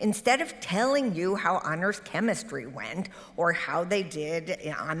 instead of telling you how honors chemistry went or how they did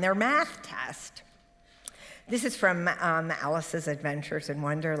on their math test. This is from Alice's Adventures in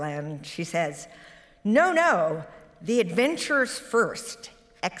Wonderland. She says, no, the adventures first.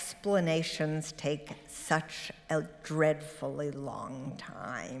 Explanations take such a dreadfully long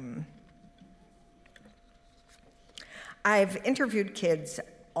time. I've interviewed kids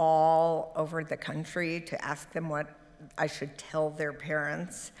all over the country to ask them what I should tell their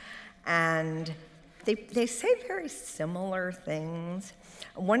parents. And they say very similar things.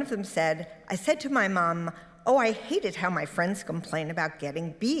 One of them said, I said to my mom, oh, I hated how my friends complain about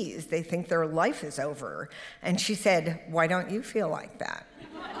getting B's. They think their life is over. And she said, why don't you feel like that?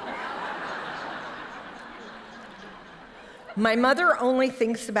 My mother only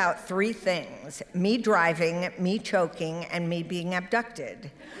thinks about 3 things: me driving, me choking, and me being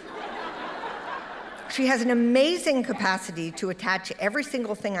abducted. She has an amazing capacity to attach every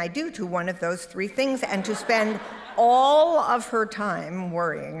single thing I do to one of those 3 things and to spend all of her time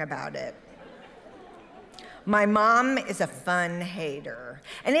worrying about it. My mom is a fun hater,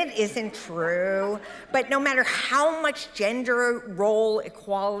 and it isn't true, but no matter how much gender role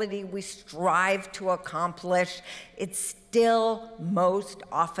equality we strive to accomplish, it's still most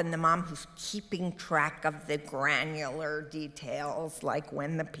often the mom who's keeping track of the granular details, like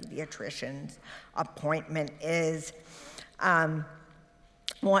when the pediatrician's appointment is.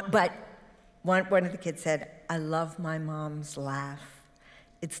 But one of the kids said, I love my mom's laugh.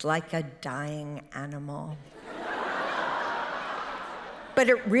 It's like a dying animal. But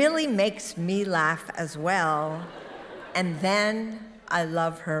it really makes me laugh as well, and then I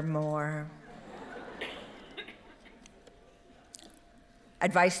love her more.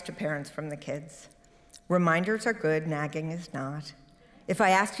 Advice to parents from the kids. Reminders are good, nagging is not. If I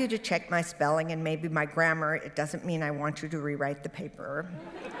ask you to check my spelling and maybe my grammar, it doesn't mean I want you to rewrite the paper.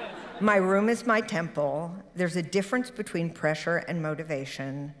 My room is my temple. There's a difference between pressure and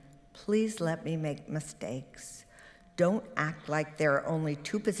motivation. Please let me make mistakes. Don't act like there are only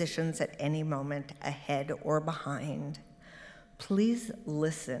 2 positions at any moment, ahead or behind. Please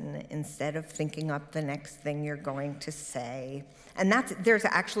listen instead of thinking up the next thing you're going to say. And there's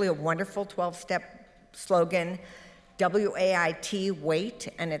actually a wonderful 12-step slogan, WAIT, wait,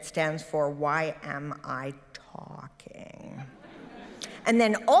 and it stands for Why Am I Talking? And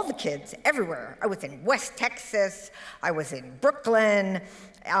then all the kids everywhere. I was in West Texas, I was in Brooklyn,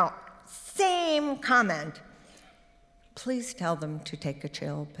 same comment. Please tell them to take a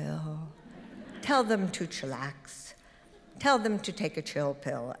chill pill. Tell them to chillax. Tell them to take a chill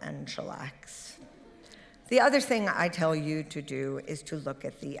pill and chillax. The other thing I tell you to do is to look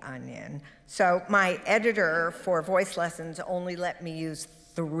at The Onion. So my editor for voice lessons only let me use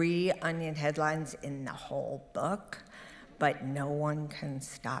 3 Onion headlines in the whole book, but no one can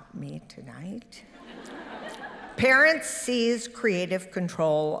stop me tonight. Parents seize creative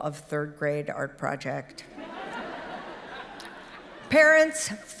control of 3rd grade art project. Parents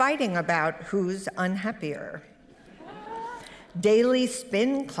fighting about who's unhappier. Daily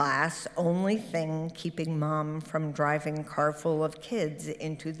spin class, only thing keeping mom from driving car full of kids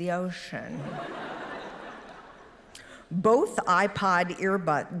into the ocean. Both iPod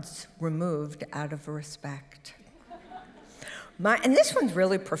earbuds removed out of respect. And this one's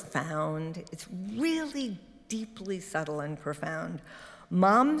really profound. It's really deeply subtle and profound.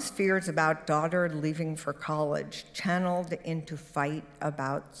 Mom's fears about daughter leaving for college channeled into fight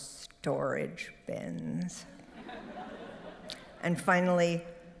about storage bins. And finally,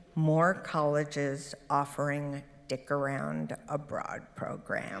 more colleges offering dick around abroad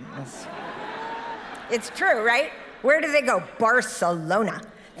programs. It's true, right? Where do they go? Barcelona.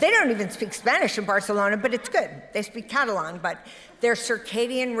 They don't even speak Spanish in Barcelona, but it's good. They speak Catalan, but their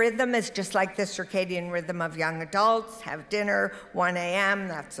circadian rhythm is just like the circadian rhythm of young adults. Have dinner, 1 a.m.,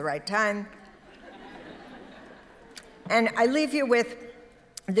 that's the right time. And I leave you with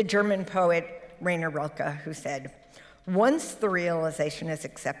the German poet Rainer Rilke, who said, "Once the realization is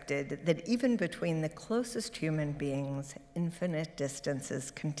accepted that even between the closest human beings, infinite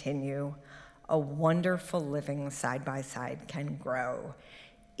distances continue, a wonderful living side by side can grow,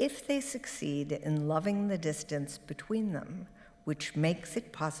 if they succeed in loving the distance between them, which makes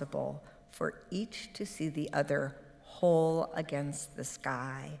it possible for each to see the other whole against the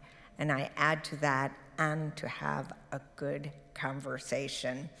sky." And I add to that, and to have a good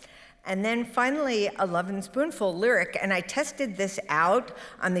conversation. And then finally, a Love and Spoonful lyric, and I tested this out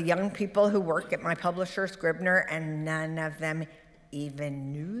on the young people who work at my publisher, Scribner, and none of them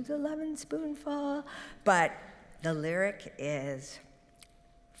even knew the Love and Spoonful. But the lyric is,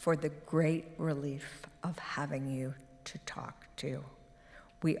 "For the great relief of having you to talk to.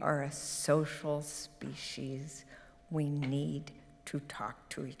 We are a social species. We need to talk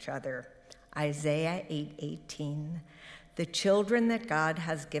to each other." Isaiah 8:18. "The children that God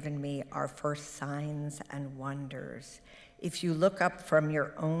has given me are for signs and wonders. If you look up from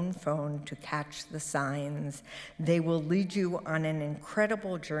your own phone to catch the signs, they will lead you on an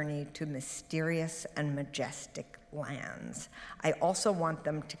incredible journey to mysterious and majestic lands. I also want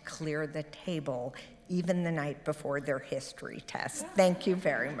them to clear the table even the night before their history test." Thank you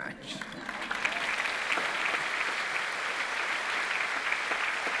very much.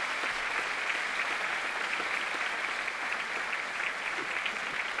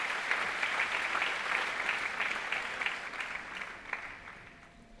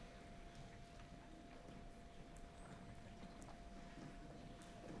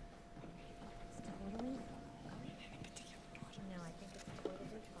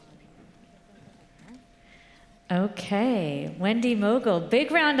 Okay, Wendy Mogel,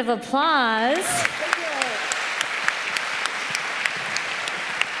 big round of applause.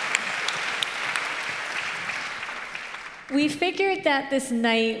 We figured that this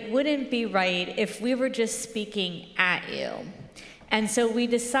night wouldn't be right if we were just speaking at you. And so we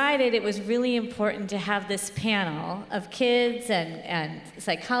decided it was really important to have this panel of kids and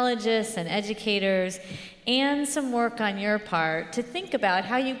psychologists and educators and some work on your part to think about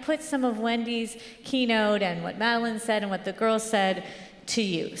how you put some of Wendy's keynote and what Madeline said and what the girls said to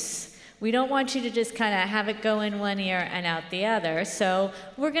use. We don't want you to just kind of have it go in one ear and out the other, so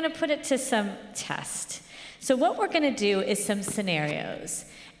we're going to put it to some test. So what we're going to do is some scenarios,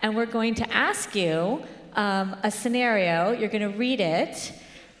 and we're going to ask you a scenario, you're going to read it,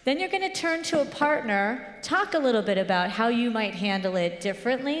 then you're going to turn to a partner, talk a little bit about how you might handle it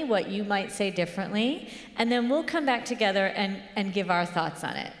differently, what you might say differently, and then we'll come back together and give our thoughts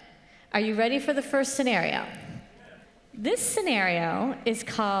on it. Are you ready for the first scenario? This scenario is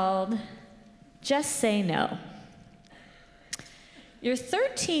called Just Say No. Your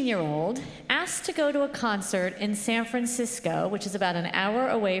 13-year-old asked to go to a concert in San Francisco, which is about an hour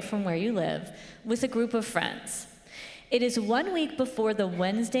away from where you live, with a group of friends. It is 1 week before the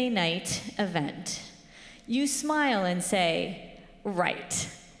Wednesday night event. You smile and say, "Right,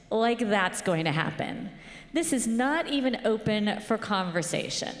 like that's going to happen. This is not even open for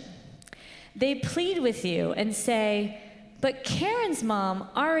conversation." They plead with you and say, "But Karen's mom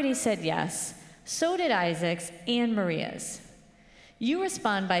already said yes, so did Isaac's and Maria's." You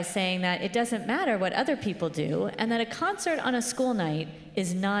respond by saying that it doesn't matter what other people do and that a concert on a school night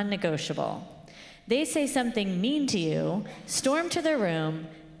is non-negotiable. They say something mean to you, storm to their room,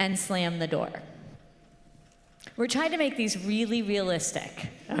 and slam the door. We're trying to make these really realistic,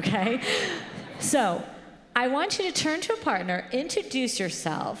 okay? So I want you to turn to a partner, introduce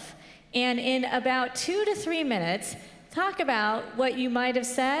yourself, and in about 2 to 3 minutes, talk about what you might have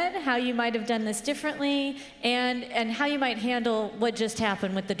said, how you might have done this differently, and how you might handle what just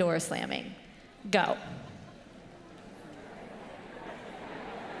happened with the door slamming. Go.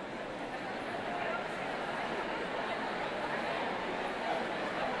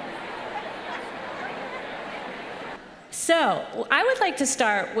 So I would like to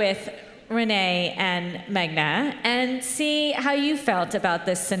start with Renee and Meghna and see how you felt about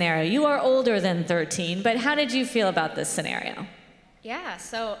this scenario. You are older than 13, but how did you feel about this scenario? Yeah,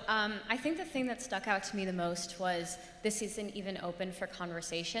 so I think the thing that stuck out to me the most was this isn't even open for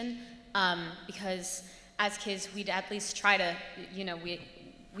conversation, because as kids, we'd at least try to,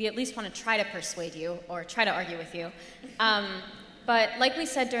 we at least want to try to persuade you or try to argue with you. But like we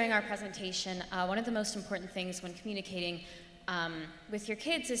said during our presentation, one of the most important things when communicating with your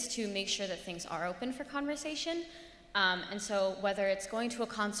kids is to make sure that things are open for conversation. And so whether it's going to a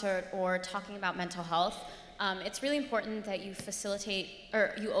concert or talking about mental health, it's really important that you facilitate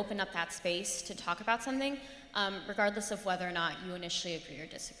or you open up that space to talk about something, regardless of whether or not you initially agree or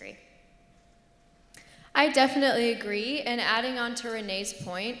disagree. I definitely agree, and adding on to Renee's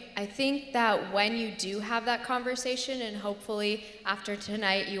point, I think that when you do have that conversation, and hopefully after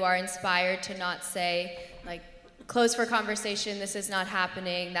tonight you are inspired to not say, like, close for conversation, this is not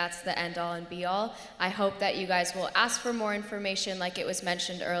happening, that's the end all and be all. I hope that you guys will ask for more information like it was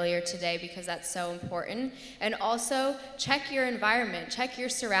mentioned earlier today, because that's so important. And also, check your environment, check your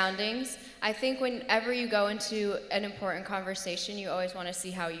surroundings. I think whenever you go into an important conversation, you always want to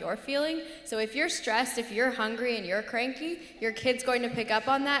see how you're feeling. So if you're stressed, if you're hungry and you're cranky, your kid's going to pick up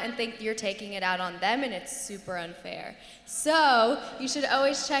on that and think you're taking it out on them, and it's super unfair. So you should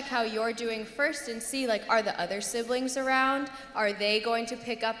always check how you're doing first and see, like, are the other siblings around? Are they going to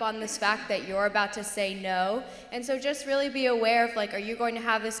pick up on this fact that you're about to say no? And so just really be aware of, like, are you going to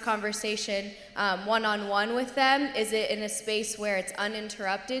have this conversation one-on-one with them? Is it in a space where it's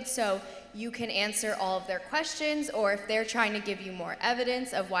uninterrupted so you can answer all of their questions, or if they're trying to give you more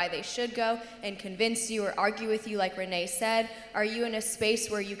evidence of why they should go and convince you or argue with you like Renee said, are you in a space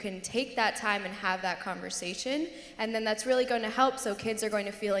where you can take that time and have that conversation? And then that's really going to help, so kids are going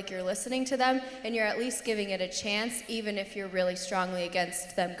to feel like you're listening to them and you're at least giving it a chance, even if you're really strongly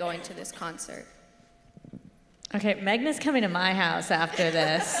against them going to this concert. Okay, Meghna's coming to my house after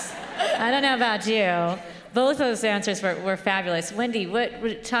this. I don't know about you. Both those answers were fabulous. Wendy,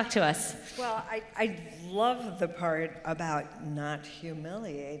 talk to us. Well, I love the part about not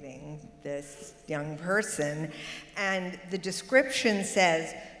humiliating this young person. And the description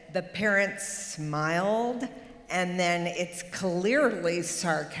says the parents smiled, and then it's clearly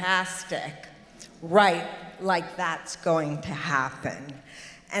sarcastic. Right, like that's going to happen.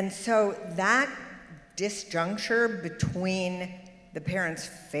 And so that disjuncture between the parents'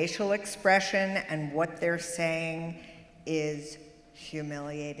 facial expression and what they're saying is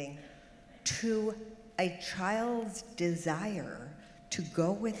humiliating to a child's desire to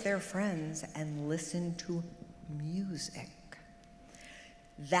go with their friends and listen to music.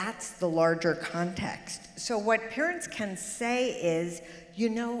 That's the larger context. So what parents can say is,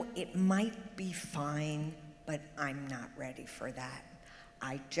 it might be fine, but I'm not ready for that.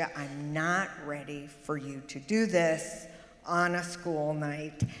 I'm not ready for you to do this on a school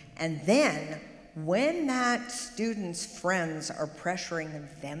night. And then when that student's friends are pressuring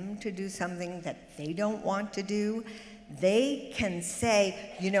them to do something that they don't want to do, they can say,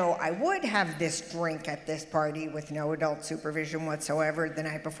 I would have this drink at this party with no adult supervision whatsoever the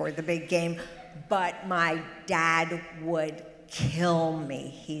night before the big game, but my dad would kill me.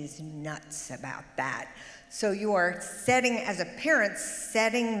 He's nuts about that. So you are as a parent,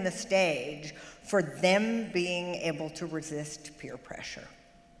 setting the stage for them being able to resist peer pressure.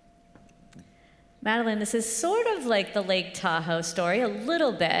 Madeline, this is sort of like the Lake Tahoe story, a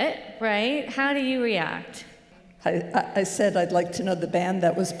little bit, right? How do you react? I said I'd like to know the band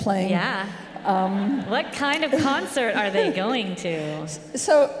that was playing. Yeah. What kind of concert are they going to?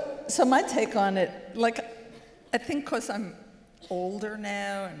 So my take on it, I think because I'm older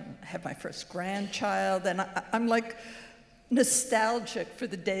now and have my first grandchild, and I'm nostalgic for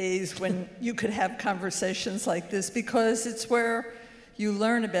the days when you could have conversations like this, because it's where you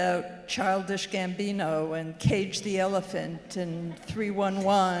learn about Childish Gambino and Cage the Elephant and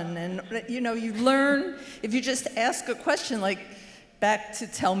 311, and you learn, if you just ask a question like, back to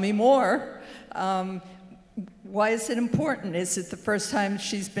Tell Me More, why is it important? Is it the first time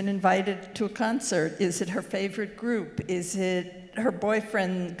she's been invited to a concert? Is it her favorite group? Is it her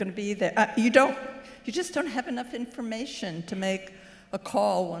boyfriend going to be there? You just don't have enough information to make a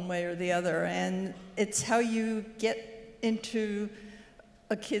call one way or the other. And it's how you get into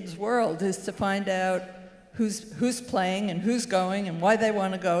a kid's world, is to find out who's playing and who's going and why they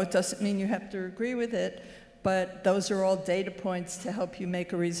want to go. It doesn't mean you have to agree with it, but those are all data points to help you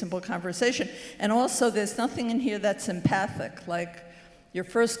make a reasonable conversation. And also, there's nothing in here that's empathic. Like, your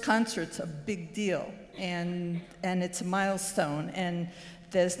first concert's a big deal, and it's a milestone, and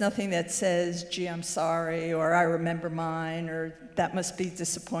there's nothing that says, gee, I'm sorry, or I remember mine, or that must be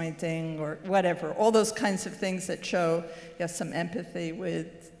disappointing, or whatever. All those kinds of things that show you have some empathy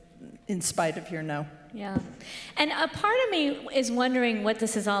with, in spite of your no. Yeah. And a part of me is wondering what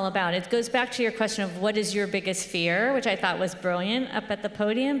this is all about. It goes back to your question of what is your biggest fear, which I thought was brilliant up at the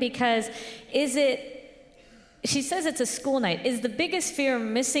podium, because she says it's a school night. Is the biggest fear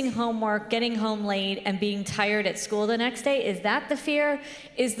missing homework, getting home late, and being tired at school the next day? Is that the fear?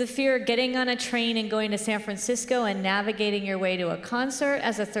 Is the fear getting on a train and going to San Francisco and navigating your way to a concert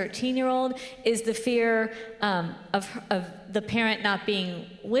as a 13-year-old? Is the fear of the parent not being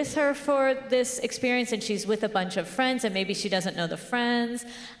with her for this experience and she's with a bunch of friends and maybe she doesn't know the friends?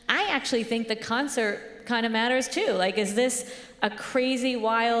 I actually think the concert kind of matters too. Like, is this a crazy,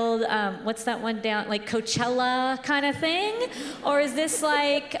 wild, what's that one down, like Coachella kind of thing? Or is this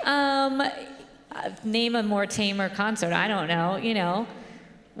like, name a more tamer concert, I don't know, you know.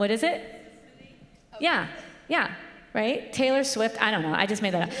 What is it? Yeah, right? Taylor Swift, I don't know, I just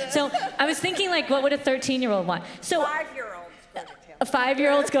made that up. So I was thinking, like, what would a 13-year-old want? So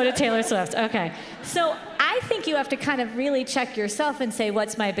 5-year-olds go to Taylor Swift, okay. So I think you have to kind of really check yourself and say,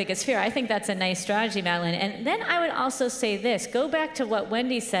 what's my biggest fear? I think that's a nice strategy, Madeline. And then I would also say this, go back to what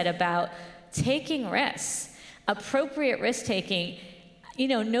Wendy said about taking risks, appropriate risk-taking.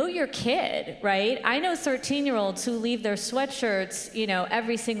 You know your kid, right? I know 13-year-olds who leave their sweatshirts, you know,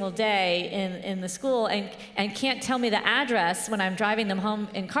 every single day in the school and can't tell me the address when I'm driving them home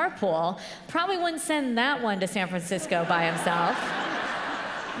in carpool. Probably wouldn't send that one to San Francisco by himself.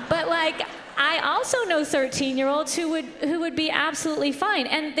 But like, I also know 13-year-olds who would be absolutely fine.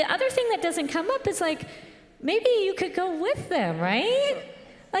 And the other thing that doesn't come up is like, maybe you could go with them, right?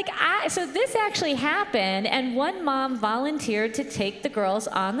 Like, so this actually happened, and one mom volunteered to take the girls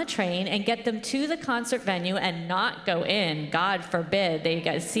on the train and get them to the concert venue and not go in. God forbid they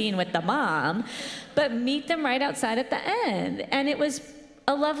got seen with the mom, but meet them right outside at the end. And it was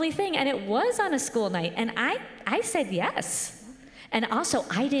a lovely thing, and it was on a school night, and I said yes. And also,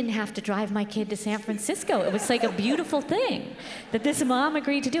 I didn't have to drive my kid to San Francisco. It was like a beautiful thing that this mom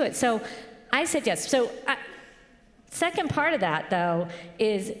agreed to do it. So I said yes. So second part of that, though,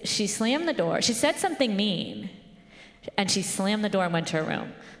 is she slammed the door. She said something mean, and she slammed the door and went to her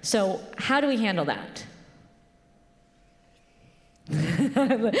room. So how do we handle that?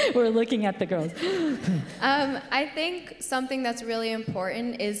 We're looking at the girls. I think something that's really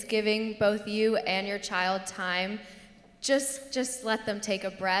important is giving both you and your child time. Just let them take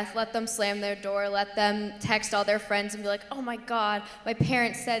a breath, let them slam their door, let them text all their friends and be like, oh my God, my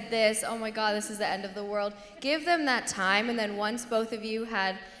parents said this, oh my God, this is the end of the world. Give them that time, and then once both of you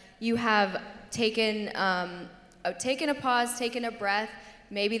have taken a pause, taken a breath,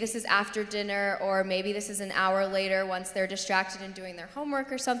 maybe this is after dinner, or maybe this is an hour later once they're distracted and doing their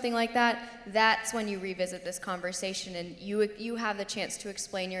homework or something like that, that's when you revisit this conversation and you have the chance to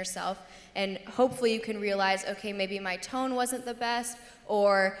explain yourself. And hopefully you can realize, okay, maybe my tone wasn't the best,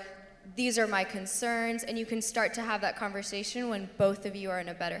 or these are my concerns, and you can start to have that conversation when both of you are in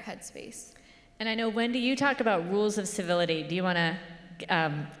a better headspace. And I know, Wendy, you talked about rules of civility. Do you want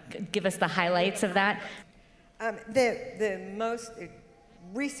to give us the highlights of that? The most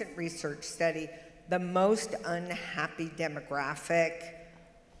recent research study, the most unhappy demographic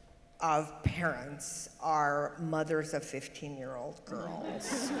of parents are mothers of 15-year-old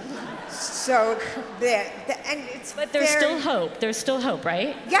girls. So, and it's But there's still hope. There's still hope,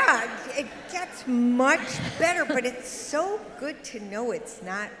 right? Yeah, it gets much better, but it's so good to know it's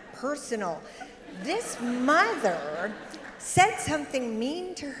not personal. This mother said something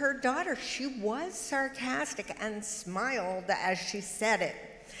mean to her daughter. She was sarcastic and smiled as she said it.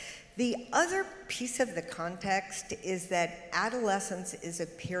 The other piece of the context is that adolescence is a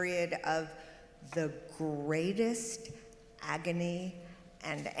period of the greatest agony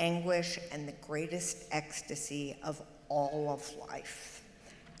and anguish and the greatest ecstasy of all of life.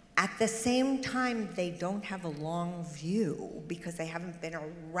 At the same time, they don't have a long view because they haven't been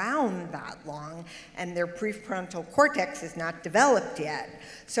around that long and their prefrontal cortex is not developed yet.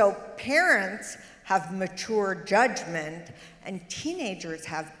 So parents have mature judgment and teenagers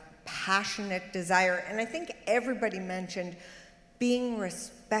have passionate desire. And I think everybody mentioned being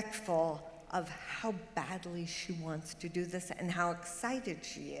respectful of how badly she wants to do this and how excited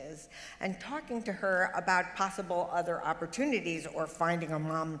she is, and talking to her about possible other opportunities or finding a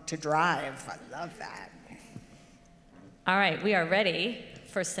mom to drive. I love that. All right, we are ready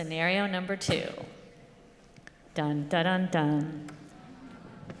for scenario number 2. Dun, dun, dun, dun.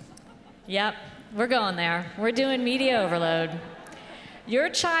 Yep, we're going there. We're doing media overload. Your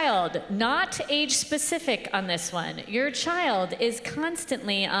child, not age specific on this one, your child is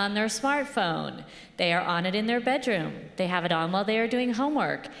constantly on their smartphone. They are on it in their bedroom. They have it on while they are doing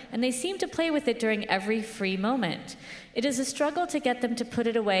homework, and they seem to play with it during every free moment. It is a struggle to get them to put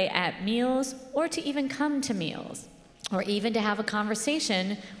it away at meals or to even come to meals, or even to have a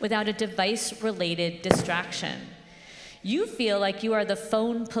conversation without a device-related distraction. You feel like you are the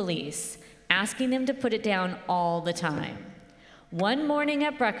phone police, asking them to put it down all the time. One morning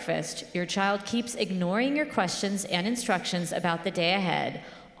at breakfast, your child keeps ignoring your questions and instructions about the day ahead,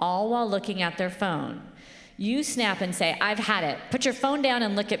 all while looking at their phone. You snap and say, "I've had it. Put your phone down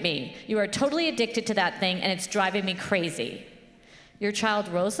and look at me. You are totally addicted to that thing and it's driving me crazy." Your child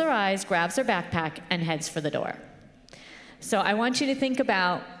rolls their eyes, grabs their backpack, and heads for the door. So I want you to think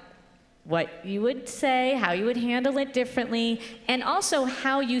about what you would say, how you would handle it differently, and also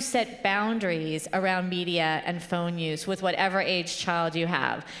how you set boundaries around media and phone use with whatever age child you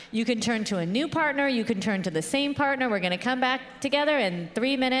have. You can turn to a new partner, you can turn to the same partner. We're gonna come back together in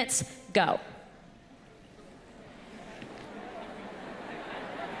 3 minutes, go.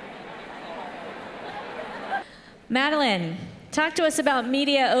 Madeline, talk to us about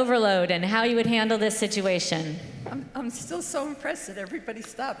media overload and how you would handle this situation. I'm still so impressed that everybody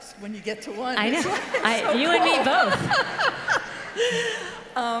stops when you get to one. I know. So you and me both.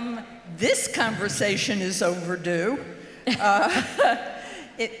 This conversation is overdue.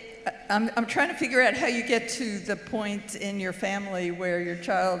 I'm trying to figure out how you get to the point in your family where your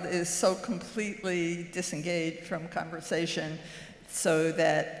child is so completely disengaged from conversation so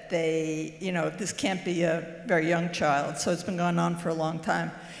that they, this can't be a very young child, so it's been going on for a long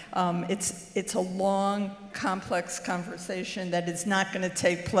time. It's a long, complex conversation that is not going to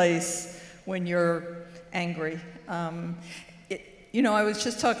take place when you're angry. I was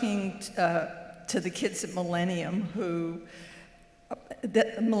just talking to the kids at Millennium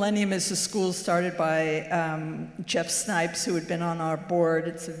Millennium is a school started by Jeff Snipes, who had been on our board.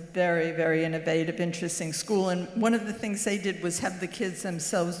 It's a very, very innovative, interesting school. And one of the things they did was have the kids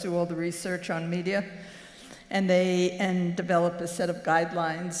themselves do all the research on media and develop a set of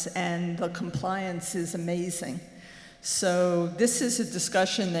guidelines, and the compliance is amazing. So this is a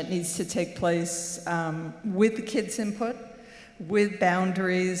discussion that needs to take place with the kids' input, with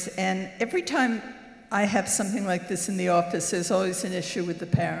boundaries, and every time I have something like this in the office, there's always an issue with the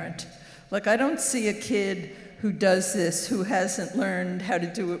parent. Like, I don't see a kid who does this who hasn't learned how to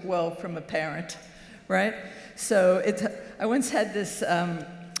do it well from a parent, right? So I once had this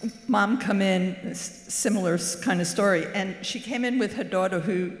mom come in, similar kind of story, and she came in with her daughter,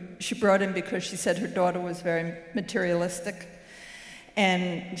 who she brought in because she said her daughter was very materialistic.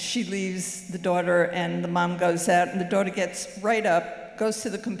 And she leaves the daughter, and the mom goes out, and the daughter gets right up, goes to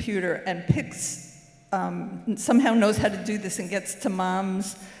the computer, and somehow knows how to do this and gets to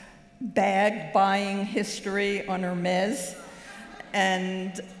mom's bag buying history on Hermes.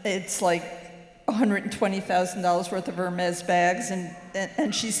 And it's like $120,000 worth of Hermes bags.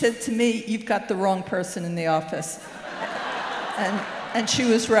 And she said to me, "You've got the wrong person in the office." And she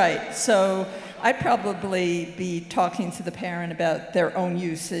was right. So I'd probably be talking to the parent about their own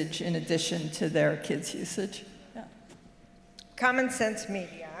usage in addition to their kids' usage. Yeah. Common Sense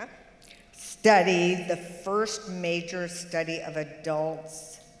Media study, the first major study of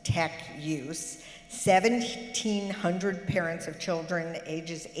adults' tech use, 1,700 parents of children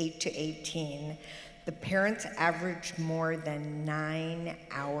ages 8 to 18. The parents averaged more than 9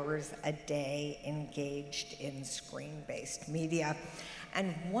 hours a day engaged in screen-based media.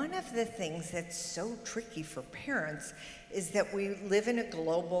 And one of the things that's so tricky for parents is that we live in a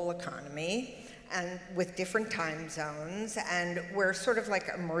global economy and with different time zones, and we're sort of like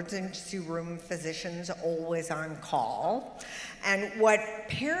emergency room physicians always on call. And what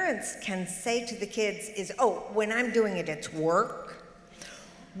parents can say to the kids is, "Oh, when I'm doing it, it's work."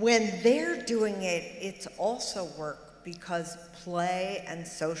 When they're doing it, it's also work, because play and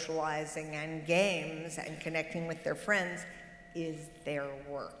socializing and games and connecting with their friends is their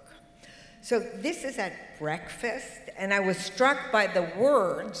work. So this is at breakfast, and I was struck by the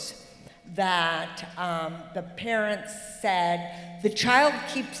words that the parents said, "The child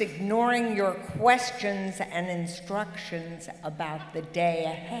keeps ignoring your questions and instructions about the day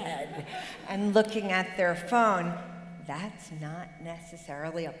ahead and looking at their phone." That's not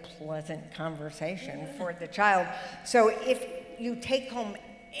necessarily a pleasant conversation for the child. So if you take home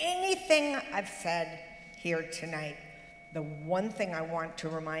anything I've said here tonight, the one thing I want to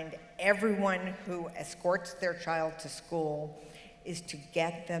remind everyone who escorts their child to school is to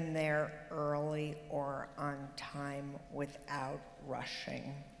get them there early or on time without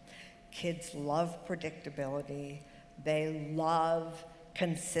rushing. Kids love predictability. They love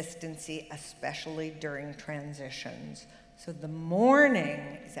consistency, especially during transitions. So the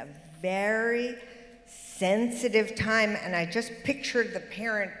morning is a very sensitive time, and I just pictured the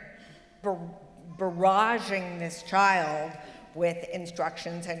parent barraging this child with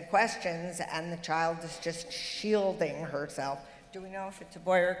instructions and questions, and the child is just shielding herself. Do we know if it's a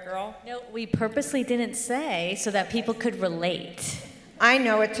boy or a girl? No, we purposely didn't say so that people could relate. I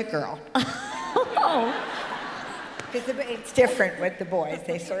know it's a girl. Oh. Because it's different with the boys.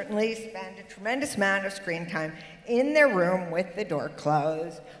 They certainly spend a tremendous amount of screen time in their room with the door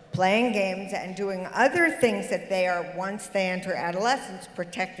closed, playing games and doing other things that they are, once they enter adolescence,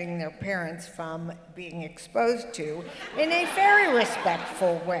 protecting their parents from being exposed to in a very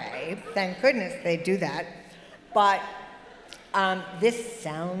respectful way. Thank goodness they do that. But this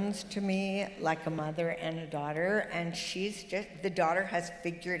sounds to me like a mother and a daughter, and the daughter has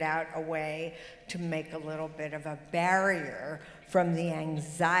figured out a way to make a little bit of a barrier from the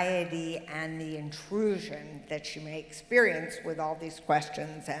anxiety and the intrusion that she may experience with all these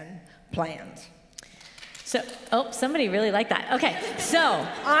questions and plans. So, somebody really liked that. Okay, so.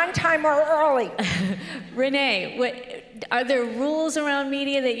 On time or early. Renee, are there rules around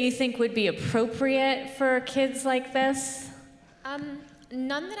media that you think would be appropriate for kids like this?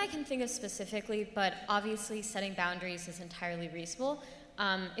 None that I can think of specifically, but obviously setting boundaries is entirely reasonable.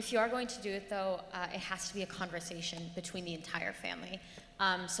 If you are going to do it, though, it has to be a conversation between the entire family.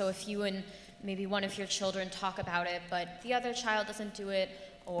 So if you and maybe one of your children talk about it, but the other child doesn't do it,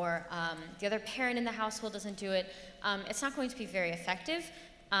 or the other parent in the household doesn't do it, it's not going to be very effective.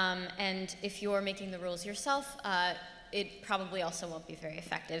 And if you're making the rules yourself, it probably also won't be very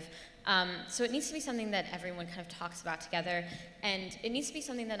effective. So it needs to be something that everyone kind of talks about together, and it needs to be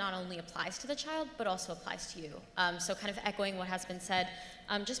something that not only applies to the child, but also applies to you. So kind of echoing what has been said,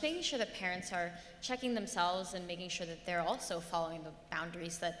 just making sure that parents are checking themselves and making sure that they're also following the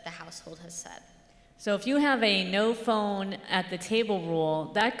boundaries that the household has set. So if you have a no phone at the table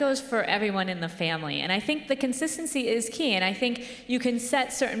rule, that goes for everyone in the family. And I think the consistency is key, and I think you can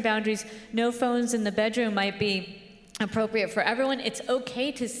set certain boundaries. No phones in the bedroom might be appropriate for everyone. It's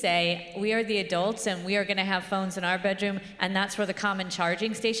okay to say, we are the adults and we are going to have phones in our bedroom, and that's where the common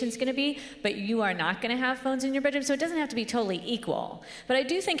charging station's going to be, but you are not going to have phones in your bedroom, so it doesn't have to be totally equal. But I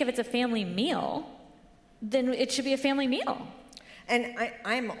do think if it's a family meal, then it should be a family meal. And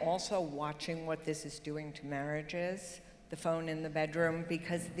I'm also watching what this is doing to marriages, the phone in the bedroom,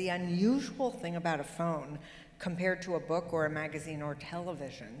 because the unusual thing about a phone compared to a book or a magazine or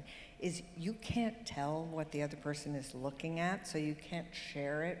television is you can't tell what the other person is looking at, so you can't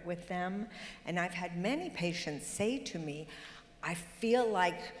share it with them. And I've had many patients say to me, I feel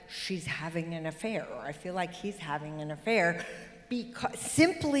like she's having an affair, or I feel like he's having an affair,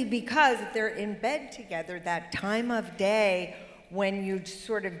 simply because they're in bed together that time of day when you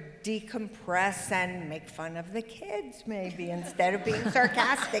sort of decompress and make fun of the kids, maybe, instead of being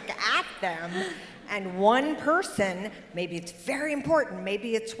sarcastic at them. And one person, maybe it's very important,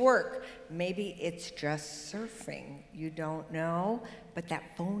 maybe it's work, maybe it's just surfing, you don't know, but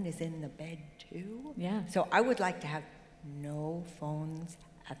that phone is in the bed too. Yeah. So I would like to have no phones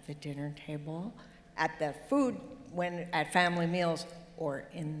at the dinner table, at the food, at family meals, or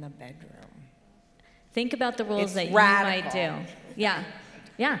in the bedroom. Think about the rules It's that radical. you might do. Yeah.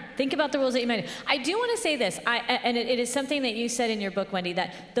 Yeah, think about the rules that you might do. I do want to say this, and it is something that you said in your book, Wendy,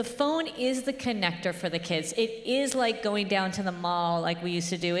 that the phone is the connector for the kids. It is like going down to the mall like we used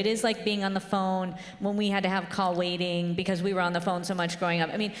to do. It is like being on the phone when we had to have call waiting because we were on the phone so much growing up.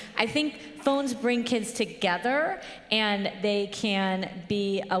 I mean, I think phones bring kids together, and they can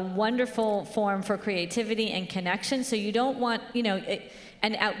be a wonderful form for creativity and connection. So you don't want,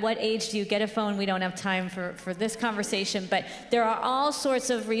 and at what age do you get a phone? We don't have time for this conversation, but there are all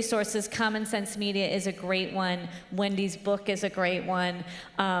sorts of resources. Common Sense Media is a great one. Wendy's book is a great one.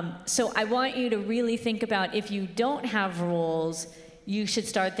 So I want you to really think about, if you don't have rules, you should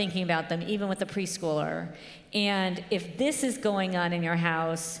start thinking about them, even with a preschooler. And if this is going on in your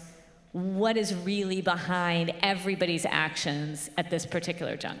house, what is really behind everybody's actions at this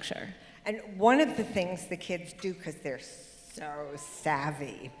particular juncture? And one of the things the kids do, because they're so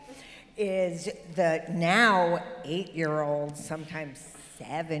savvy, is the now 8-year-olds, sometimes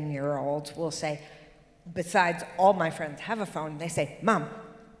 7-year-olds will say, besides all my friends have a phone, they say, Mom,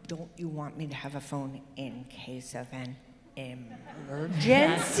 don't you want me to have a phone in case of an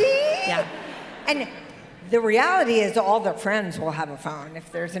emergency? Yeah. And the reality is all their friends will have a phone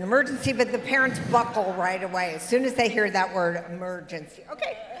if there's an emergency, but the parents buckle right away as soon as they hear that word emergency.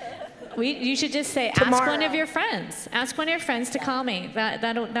 Okay. You should just say, ask one of your friends. Ask one of your friends to call me.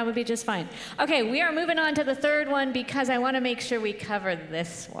 That would be just fine. Okay, we are moving on to the third one because I want to make sure we cover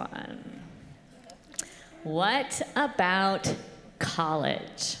this one. What about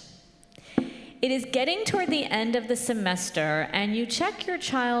college? It is getting toward the end of the semester, and you check your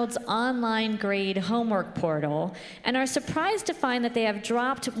child's online grade homework portal and are surprised to find that they have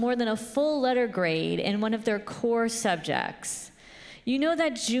dropped more than a full letter grade in one of their core subjects. You know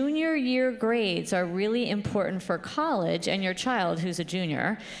that junior year grades are really important for college, and your child, who's a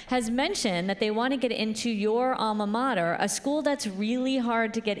junior, has mentioned that they want to get into your alma mater, a school that's really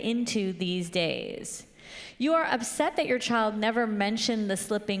hard to get into these days. You are upset that your child never mentioned the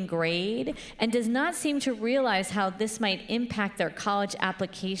slipping grade and does not seem to realize how this might impact their college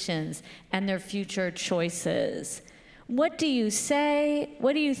applications and their future choices. What do you say?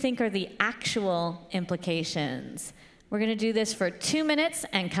 What do you think are the actual implications? We're going to do this for 2 minutes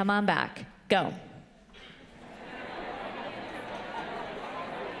and come on back. Go.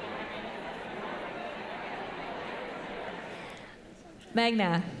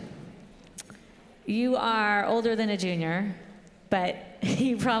 Meghna. You are older than a junior, but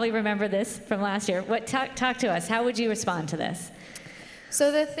you probably remember this from last year. Talk to us. How would you respond to this?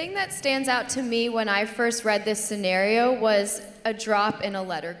 So the thing that stands out to me when I first read this scenario was a drop in a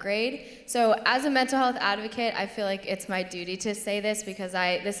letter grade. So as a mental health advocate, I feel like it's my duty to say this because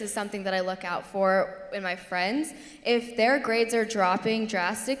this is something that I look out for in my friends. If their grades are dropping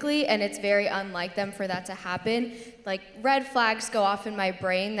drastically, and it's very unlike them for that to happen, like red flags go off in my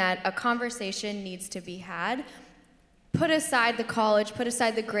brain that a conversation needs to be had. Put aside the college, put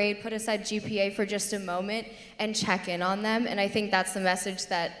aside the grade, put aside GPA for just a moment and check in on them. And I think that's the message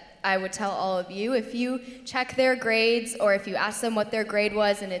that I would tell all of you. If you check their grades or if you ask them what their grade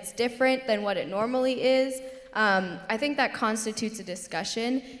was and it's different than what it normally is, I think that constitutes a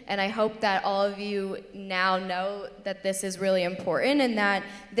discussion, and I hope that all of you now know that this is really important and that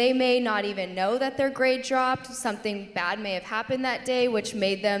they may not even know that their grade dropped. Something bad may have happened that day which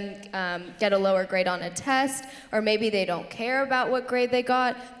made them get a lower grade on a test, or maybe they don't care about what grade they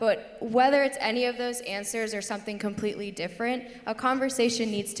got. But whether it's any of those answers or something completely different, a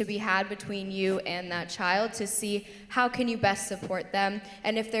conversation needs to be had between you and that child to see how can you best support them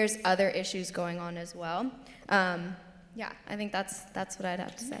and if there's other issues going on as well. Yeah, I think that's what I'd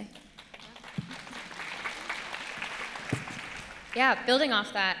have to say. Yeah, building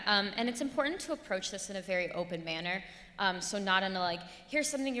off that, and it's important to approach this in a very open manner. So not in a like, here's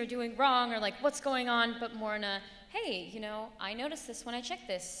something you're doing wrong, or like, what's going on, but more in a, hey, you know, I noticed this when I checked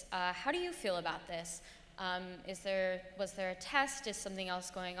this. How do you feel about this? Was there a test? Is something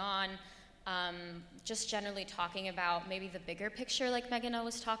else going on? Just generally talking about maybe the bigger picture like Meghna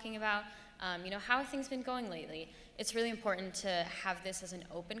was talking about. You know, how have things been going lately? It's really important to have this as an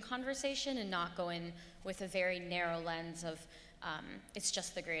open conversation and not go in with a very narrow lens of it's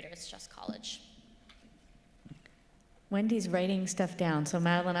just the grade or it's just college. Wendy's writing stuff down, so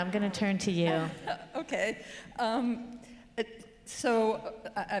Madeline, I'm going to turn to you. Okay. So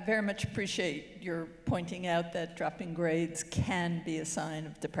I very much appreciate your pointing out that dropping grades can be a sign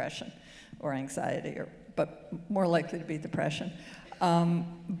of depression or anxiety, but more likely to be depression.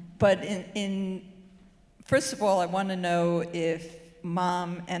 But first of all, I want to know if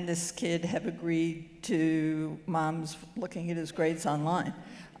mom and this kid have agreed to mom's looking at his grades online.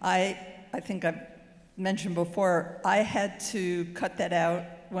 I think I've mentioned before, I had to cut that out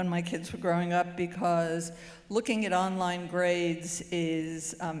when my kids were growing up because looking at online grades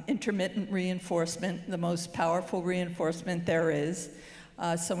is intermittent reinforcement, the most powerful reinforcement there is.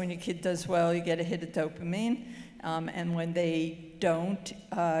 So when your kid does well, you get a hit of dopamine. And when they don't,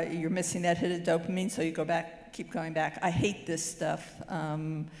 you're missing that hit of dopamine, so you go back, keep going back. I hate this stuff.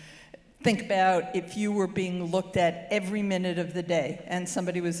 Think about if you were being looked at every minute of the day and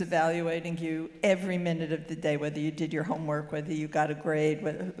somebody was evaluating you every minute of the day, whether you did your homework, whether you got a grade,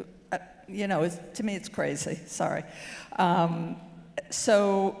 whether, you know, to me it's crazy, sorry.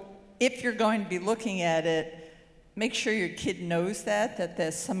 So if you're going to be looking at it, make sure your kid knows that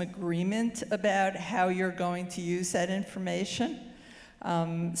there's some agreement about how you're going to use that information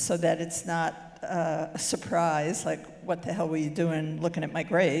so that it's not a surprise, like, what the hell were you doing looking at my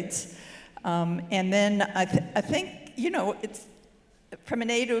grades? And then I think, you know, it's from an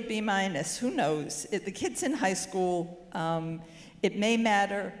A to a B minus, who knows? If the kid's in high school, it may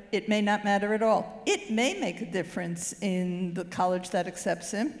matter, it may not matter at all. It may make a difference in the college that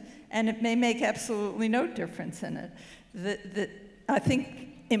accepts him, and it may make absolutely no difference in it. I think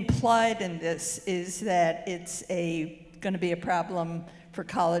implied in this is that it's going to be a problem for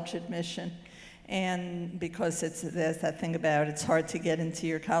college admission. And because there's that thing about it's hard to get into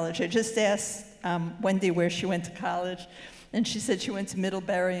your college. I just asked Wendy where she went to college, and she said she went to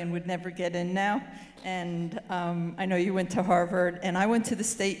Middlebury and would never get in now. And I know you went to Harvard, and I went to the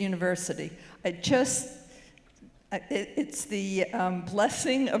State University. It's the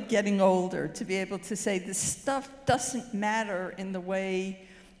blessing of getting older to be able to say this stuff doesn't matter in the way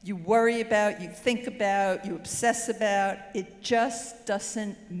you worry about, you think about, you obsess about. It just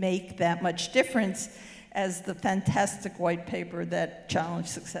doesn't make that much difference, as the fantastic white paper that Challenge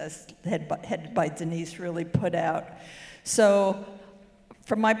Success, headed by Denise, really put out. So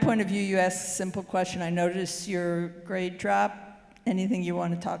from my point of view, you asked a simple question. I noticed your grade drop. Anything you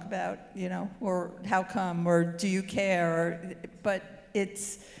want to talk about, or how come, or do you care? But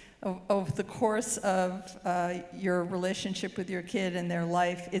it's over the course of your relationship with your kid and their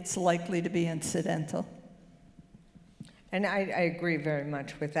life, it's likely to be incidental. And I agree very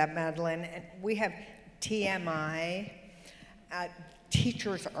much with that, Madeline. And we have TMI.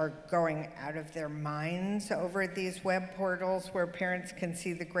 Teachers are going out of their minds over these web portals where parents can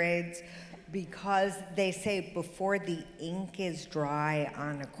see the grades, because they say before the ink is dry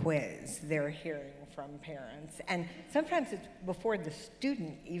on a quiz, they're hearing from parents. And sometimes it's before the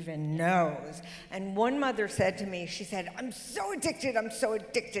student even knows. And one mother said to me, she said, I'm so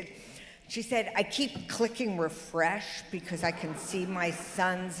addicted. She said, I keep clicking refresh because I can see my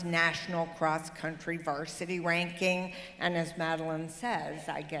son's national cross-country varsity ranking. And as Madeline says,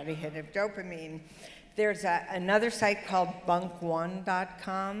 I get a hit of dopamine. There's another site called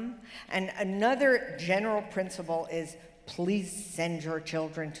bunk1.com, and another general principle is please send your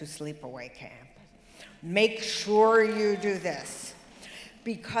children to sleepaway camp. Make sure you do this,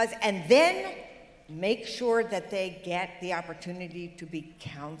 and then make sure that they get the opportunity to be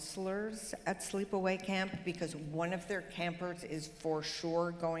counselors at sleepaway camp, because one of their campers is for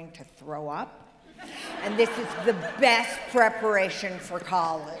sure going to throw up. And this is the best preparation for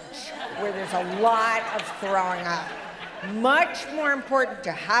college, where there's a lot of throwing up. Much more important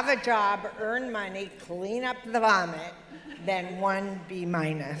to have a job, earn money, clean up the vomit, than 1 B-.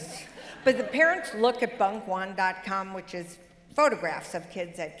 But the parents look at bunk1.com, which is photographs of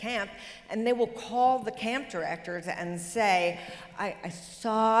kids at camp, and they will call the camp directors and say, I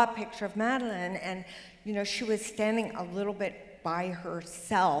saw a picture of Madeline, and she was standing a little bit by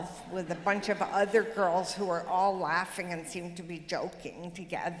herself with a bunch of other girls who are all laughing and seem to be joking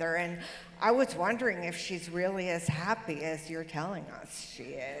together. And I was wondering if she's really as happy as you're telling us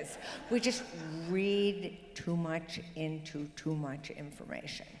she is. We just read too much into too much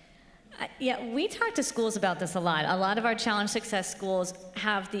information. Yeah, we talk to schools about this a lot. A lot of our Challenge Success schools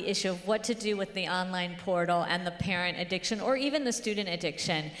have the issue of what to do with the online portal and the parent addiction, or even the student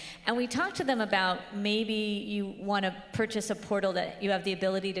addiction. And we talk to them about maybe you want to purchase a portal that you have the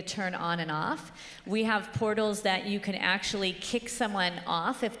ability to turn on and off. We have portals that you can actually kick someone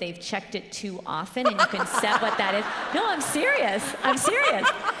off if they've checked it too often, and you can set what that is. No, I'm serious.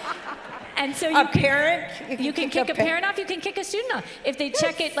 And so you can kick a parent off, you can kick a student off. If they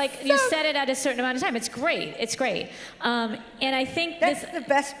check it, you set it at a certain amount of time, it's great. And I think that's the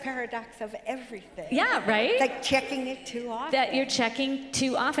best paradox of everything. Yeah, right? Like checking it too often. That you're checking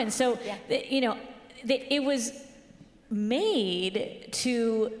too often. So, it was made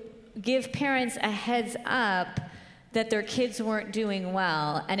to give parents a heads up that their kids weren't doing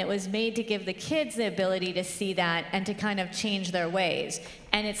well, and it was made to give the kids the ability to see that and to kind of change their ways.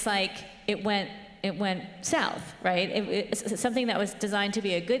 And it's like it went south, right? It's something that was designed to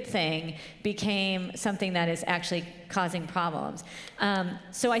be a good thing became something that is actually causing problems.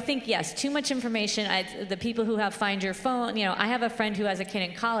 So I think, yes, too much information. The people who have Find Your Phone, I have a friend who has a kid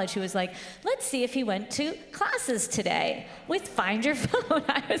in college who was like, let's see if he went to classes today with Find Your Phone.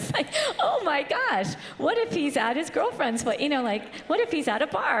 I was like, oh my gosh, what if he's at his girlfriend's place? What if he's at a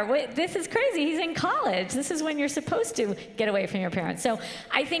bar? This is crazy, he's in college. This is when you're supposed to get away from your parents. So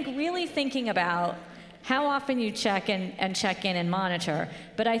I think really thinking about how often you check in and monitor.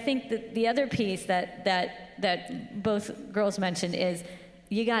 But I think that the other piece that both girls mentioned is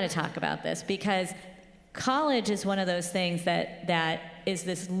you got to talk about this, because college is one of those things that is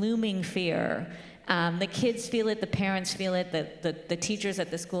this looming fear. The kids feel it, the parents feel it, the teachers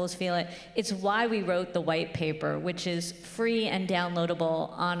at the schools feel it. It's why we wrote the white paper, which is free and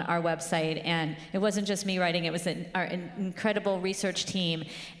downloadable on our website. And it wasn't just me writing, it was our incredible research team.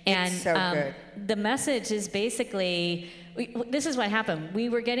 And it's so good. The message is basically, this is what happened. We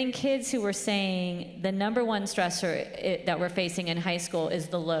were getting kids who were saying the #1 stressor that we're facing in high school is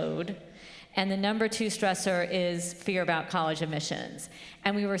the load. And the number 2 stressor is fear about college admissions.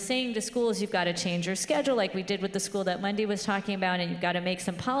 And we were saying to schools, you've got to change your schedule like we did with the school that Wendy was talking about, and you've got to make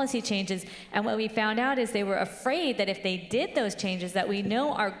some policy changes. And what we found out is they were afraid that if they did those changes that we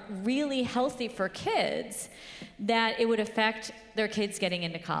know are really healthy for kids, that it would affect their kids getting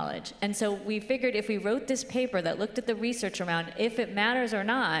into college. And so we figured if we wrote this paper that looked at the research around if it matters or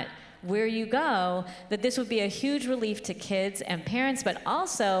not where you go, that this would be a huge relief to kids and parents, but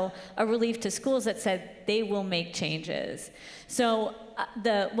also a relief to schools that said they will make changes. So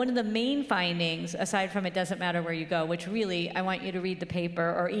one of the main findings, aside from it doesn't matter where you go, which really I want you to read the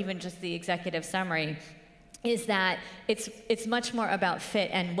paper or even just the executive summary, is that it's much more about fit,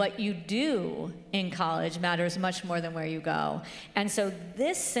 and what you do in college matters much more than where you go. And so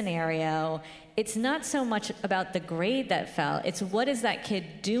this scenario, it's not so much about the grade that fell, it's what is that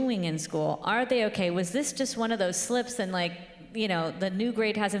kid doing in school? Are they okay? Was this just one of those slips and like, you know, the new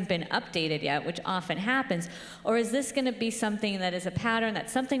grade hasn't been updated yet, which often happens? Or is this going to be something that is a pattern, that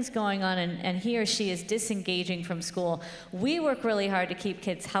something's going on and he or she is disengaging from school? We work really hard to keep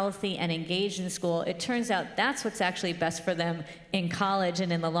kids healthy and engaged in school. It turns out that's what's actually best for them in college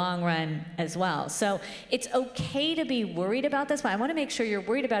and in the long run as well. So it's okay to be worried about this, but I want to make sure you're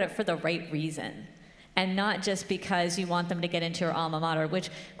worried about it for the right reason, and not just because you want them to get into your alma mater, which,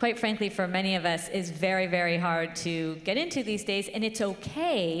 quite frankly, for many of us is very, very hard to get into these days. And it's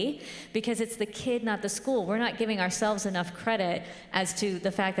okay because it's the kid, not the school. We're not giving ourselves enough credit as to the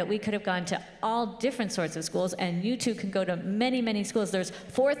fact that we could have gone to all different sorts of schools, and you too can go to many, many schools. There's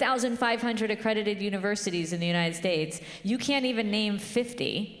 4,500 accredited universities in the United States. You can't even name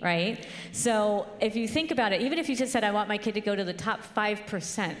 50, right? So if you think about it, even if you just said, I want my kid to go to the top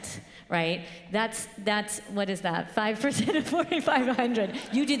 5%, right? That's what is that? 5% of 4,500.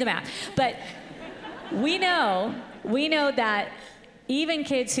 You do the math. But we know that even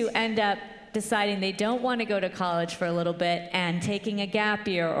kids who end up deciding they don't want to go to college for a little bit and taking a gap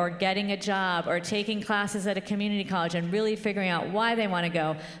year or getting a job or taking classes at a community college and really figuring out why they want to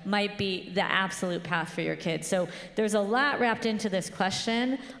go might be the absolute path for your kids. So there's a lot wrapped into this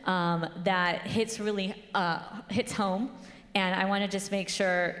question that hits home. And I want to just make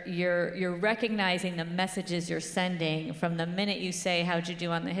sure you're recognizing the messages you're sending from the minute you say, how'd you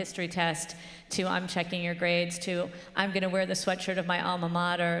do on the history test, to I'm checking your grades, to I'm going to wear the sweatshirt of my alma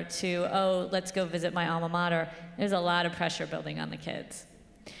mater, to, oh, let's go visit my alma mater. There's a lot of pressure building on the kids.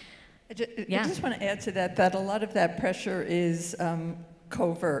 I just want to add to that a lot of that pressure is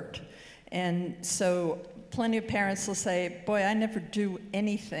covert. And so plenty of parents will say, boy, I never do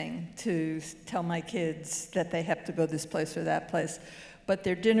anything to tell my kids that they have to go this place or that place. But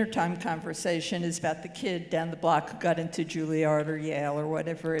their dinner time conversation is about the kid down the block who got into Juilliard or Yale or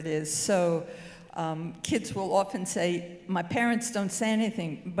whatever it is. So kids will often say, my parents don't say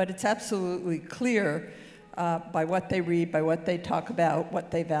anything, but it's absolutely clear by what they read, by what they talk about, what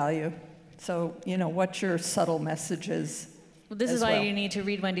they value. So, you know, what your subtle messages. Well, this is why you need to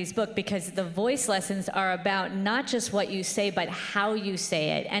read Wendy's book, because the voice lessons are about not just what you say, but how you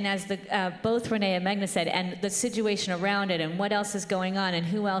say it. And as both Renee and Meghna said, and the situation around it, and what else is going on, and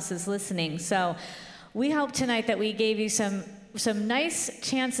who else is listening. So we hope tonight that we gave you some nice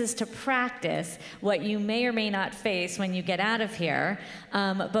chances to practice what you may or may not face when you get out of here.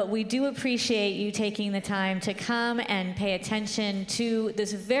 But we do appreciate you taking the time to come and pay attention to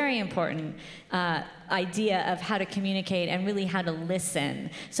this very important idea of how to communicate and really how to listen.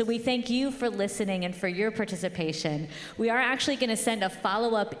 So we thank you for listening and for your participation. We are actually going to send a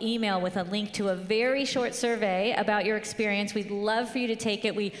follow-up email with a link to a very short survey about your experience. We'd love for you to take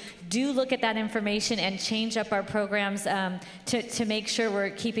it. We do look at that information and change up our programs to make sure we're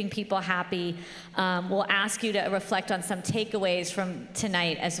keeping people happy. We'll ask you to reflect on some takeaways from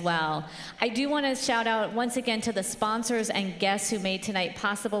tonight as well. I do want to shout out once again to the sponsors and guests who made tonight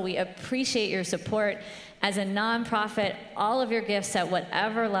possible. We appreciate your support. As a nonprofit, all of your gifts at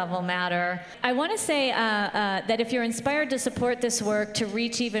whatever level matter. I want to say that if you're inspired to support this work to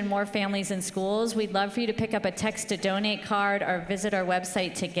reach even more families in schools, we'd love for you to pick up a text to donate card or visit our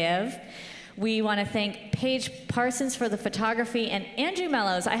website to give. We want to thank Paige Parsons for the photography, and Andrew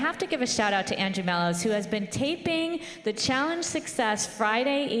Mellows. I have to give a shout out to Andrew Mellows, who has been taping the Challenge Success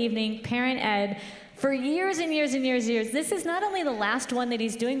Friday evening Parent Ed for years and years and years and years. This is not only the last one that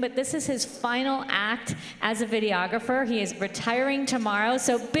he's doing, but this is his final act as a videographer. He is retiring tomorrow,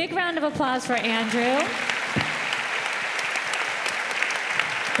 so big round of applause for Andrew.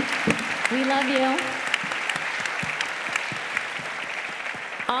 We love you.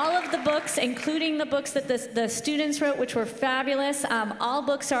 all of the books, including the books that the students wrote, which were fabulous, all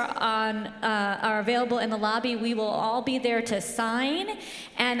books are available in the lobby. We will all be there to sign.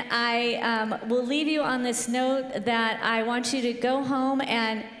 And I will leave you on this note that I want you to go home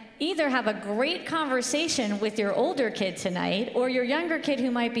and either have a great conversation with your older kid tonight, or your younger kid who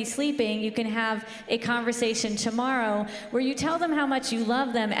might be sleeping, you can have a conversation tomorrow where you tell them how much you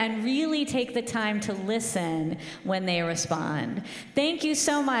love them and really take the time to listen when they respond. Thank you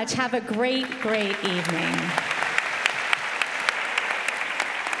so much. Have a great, great evening.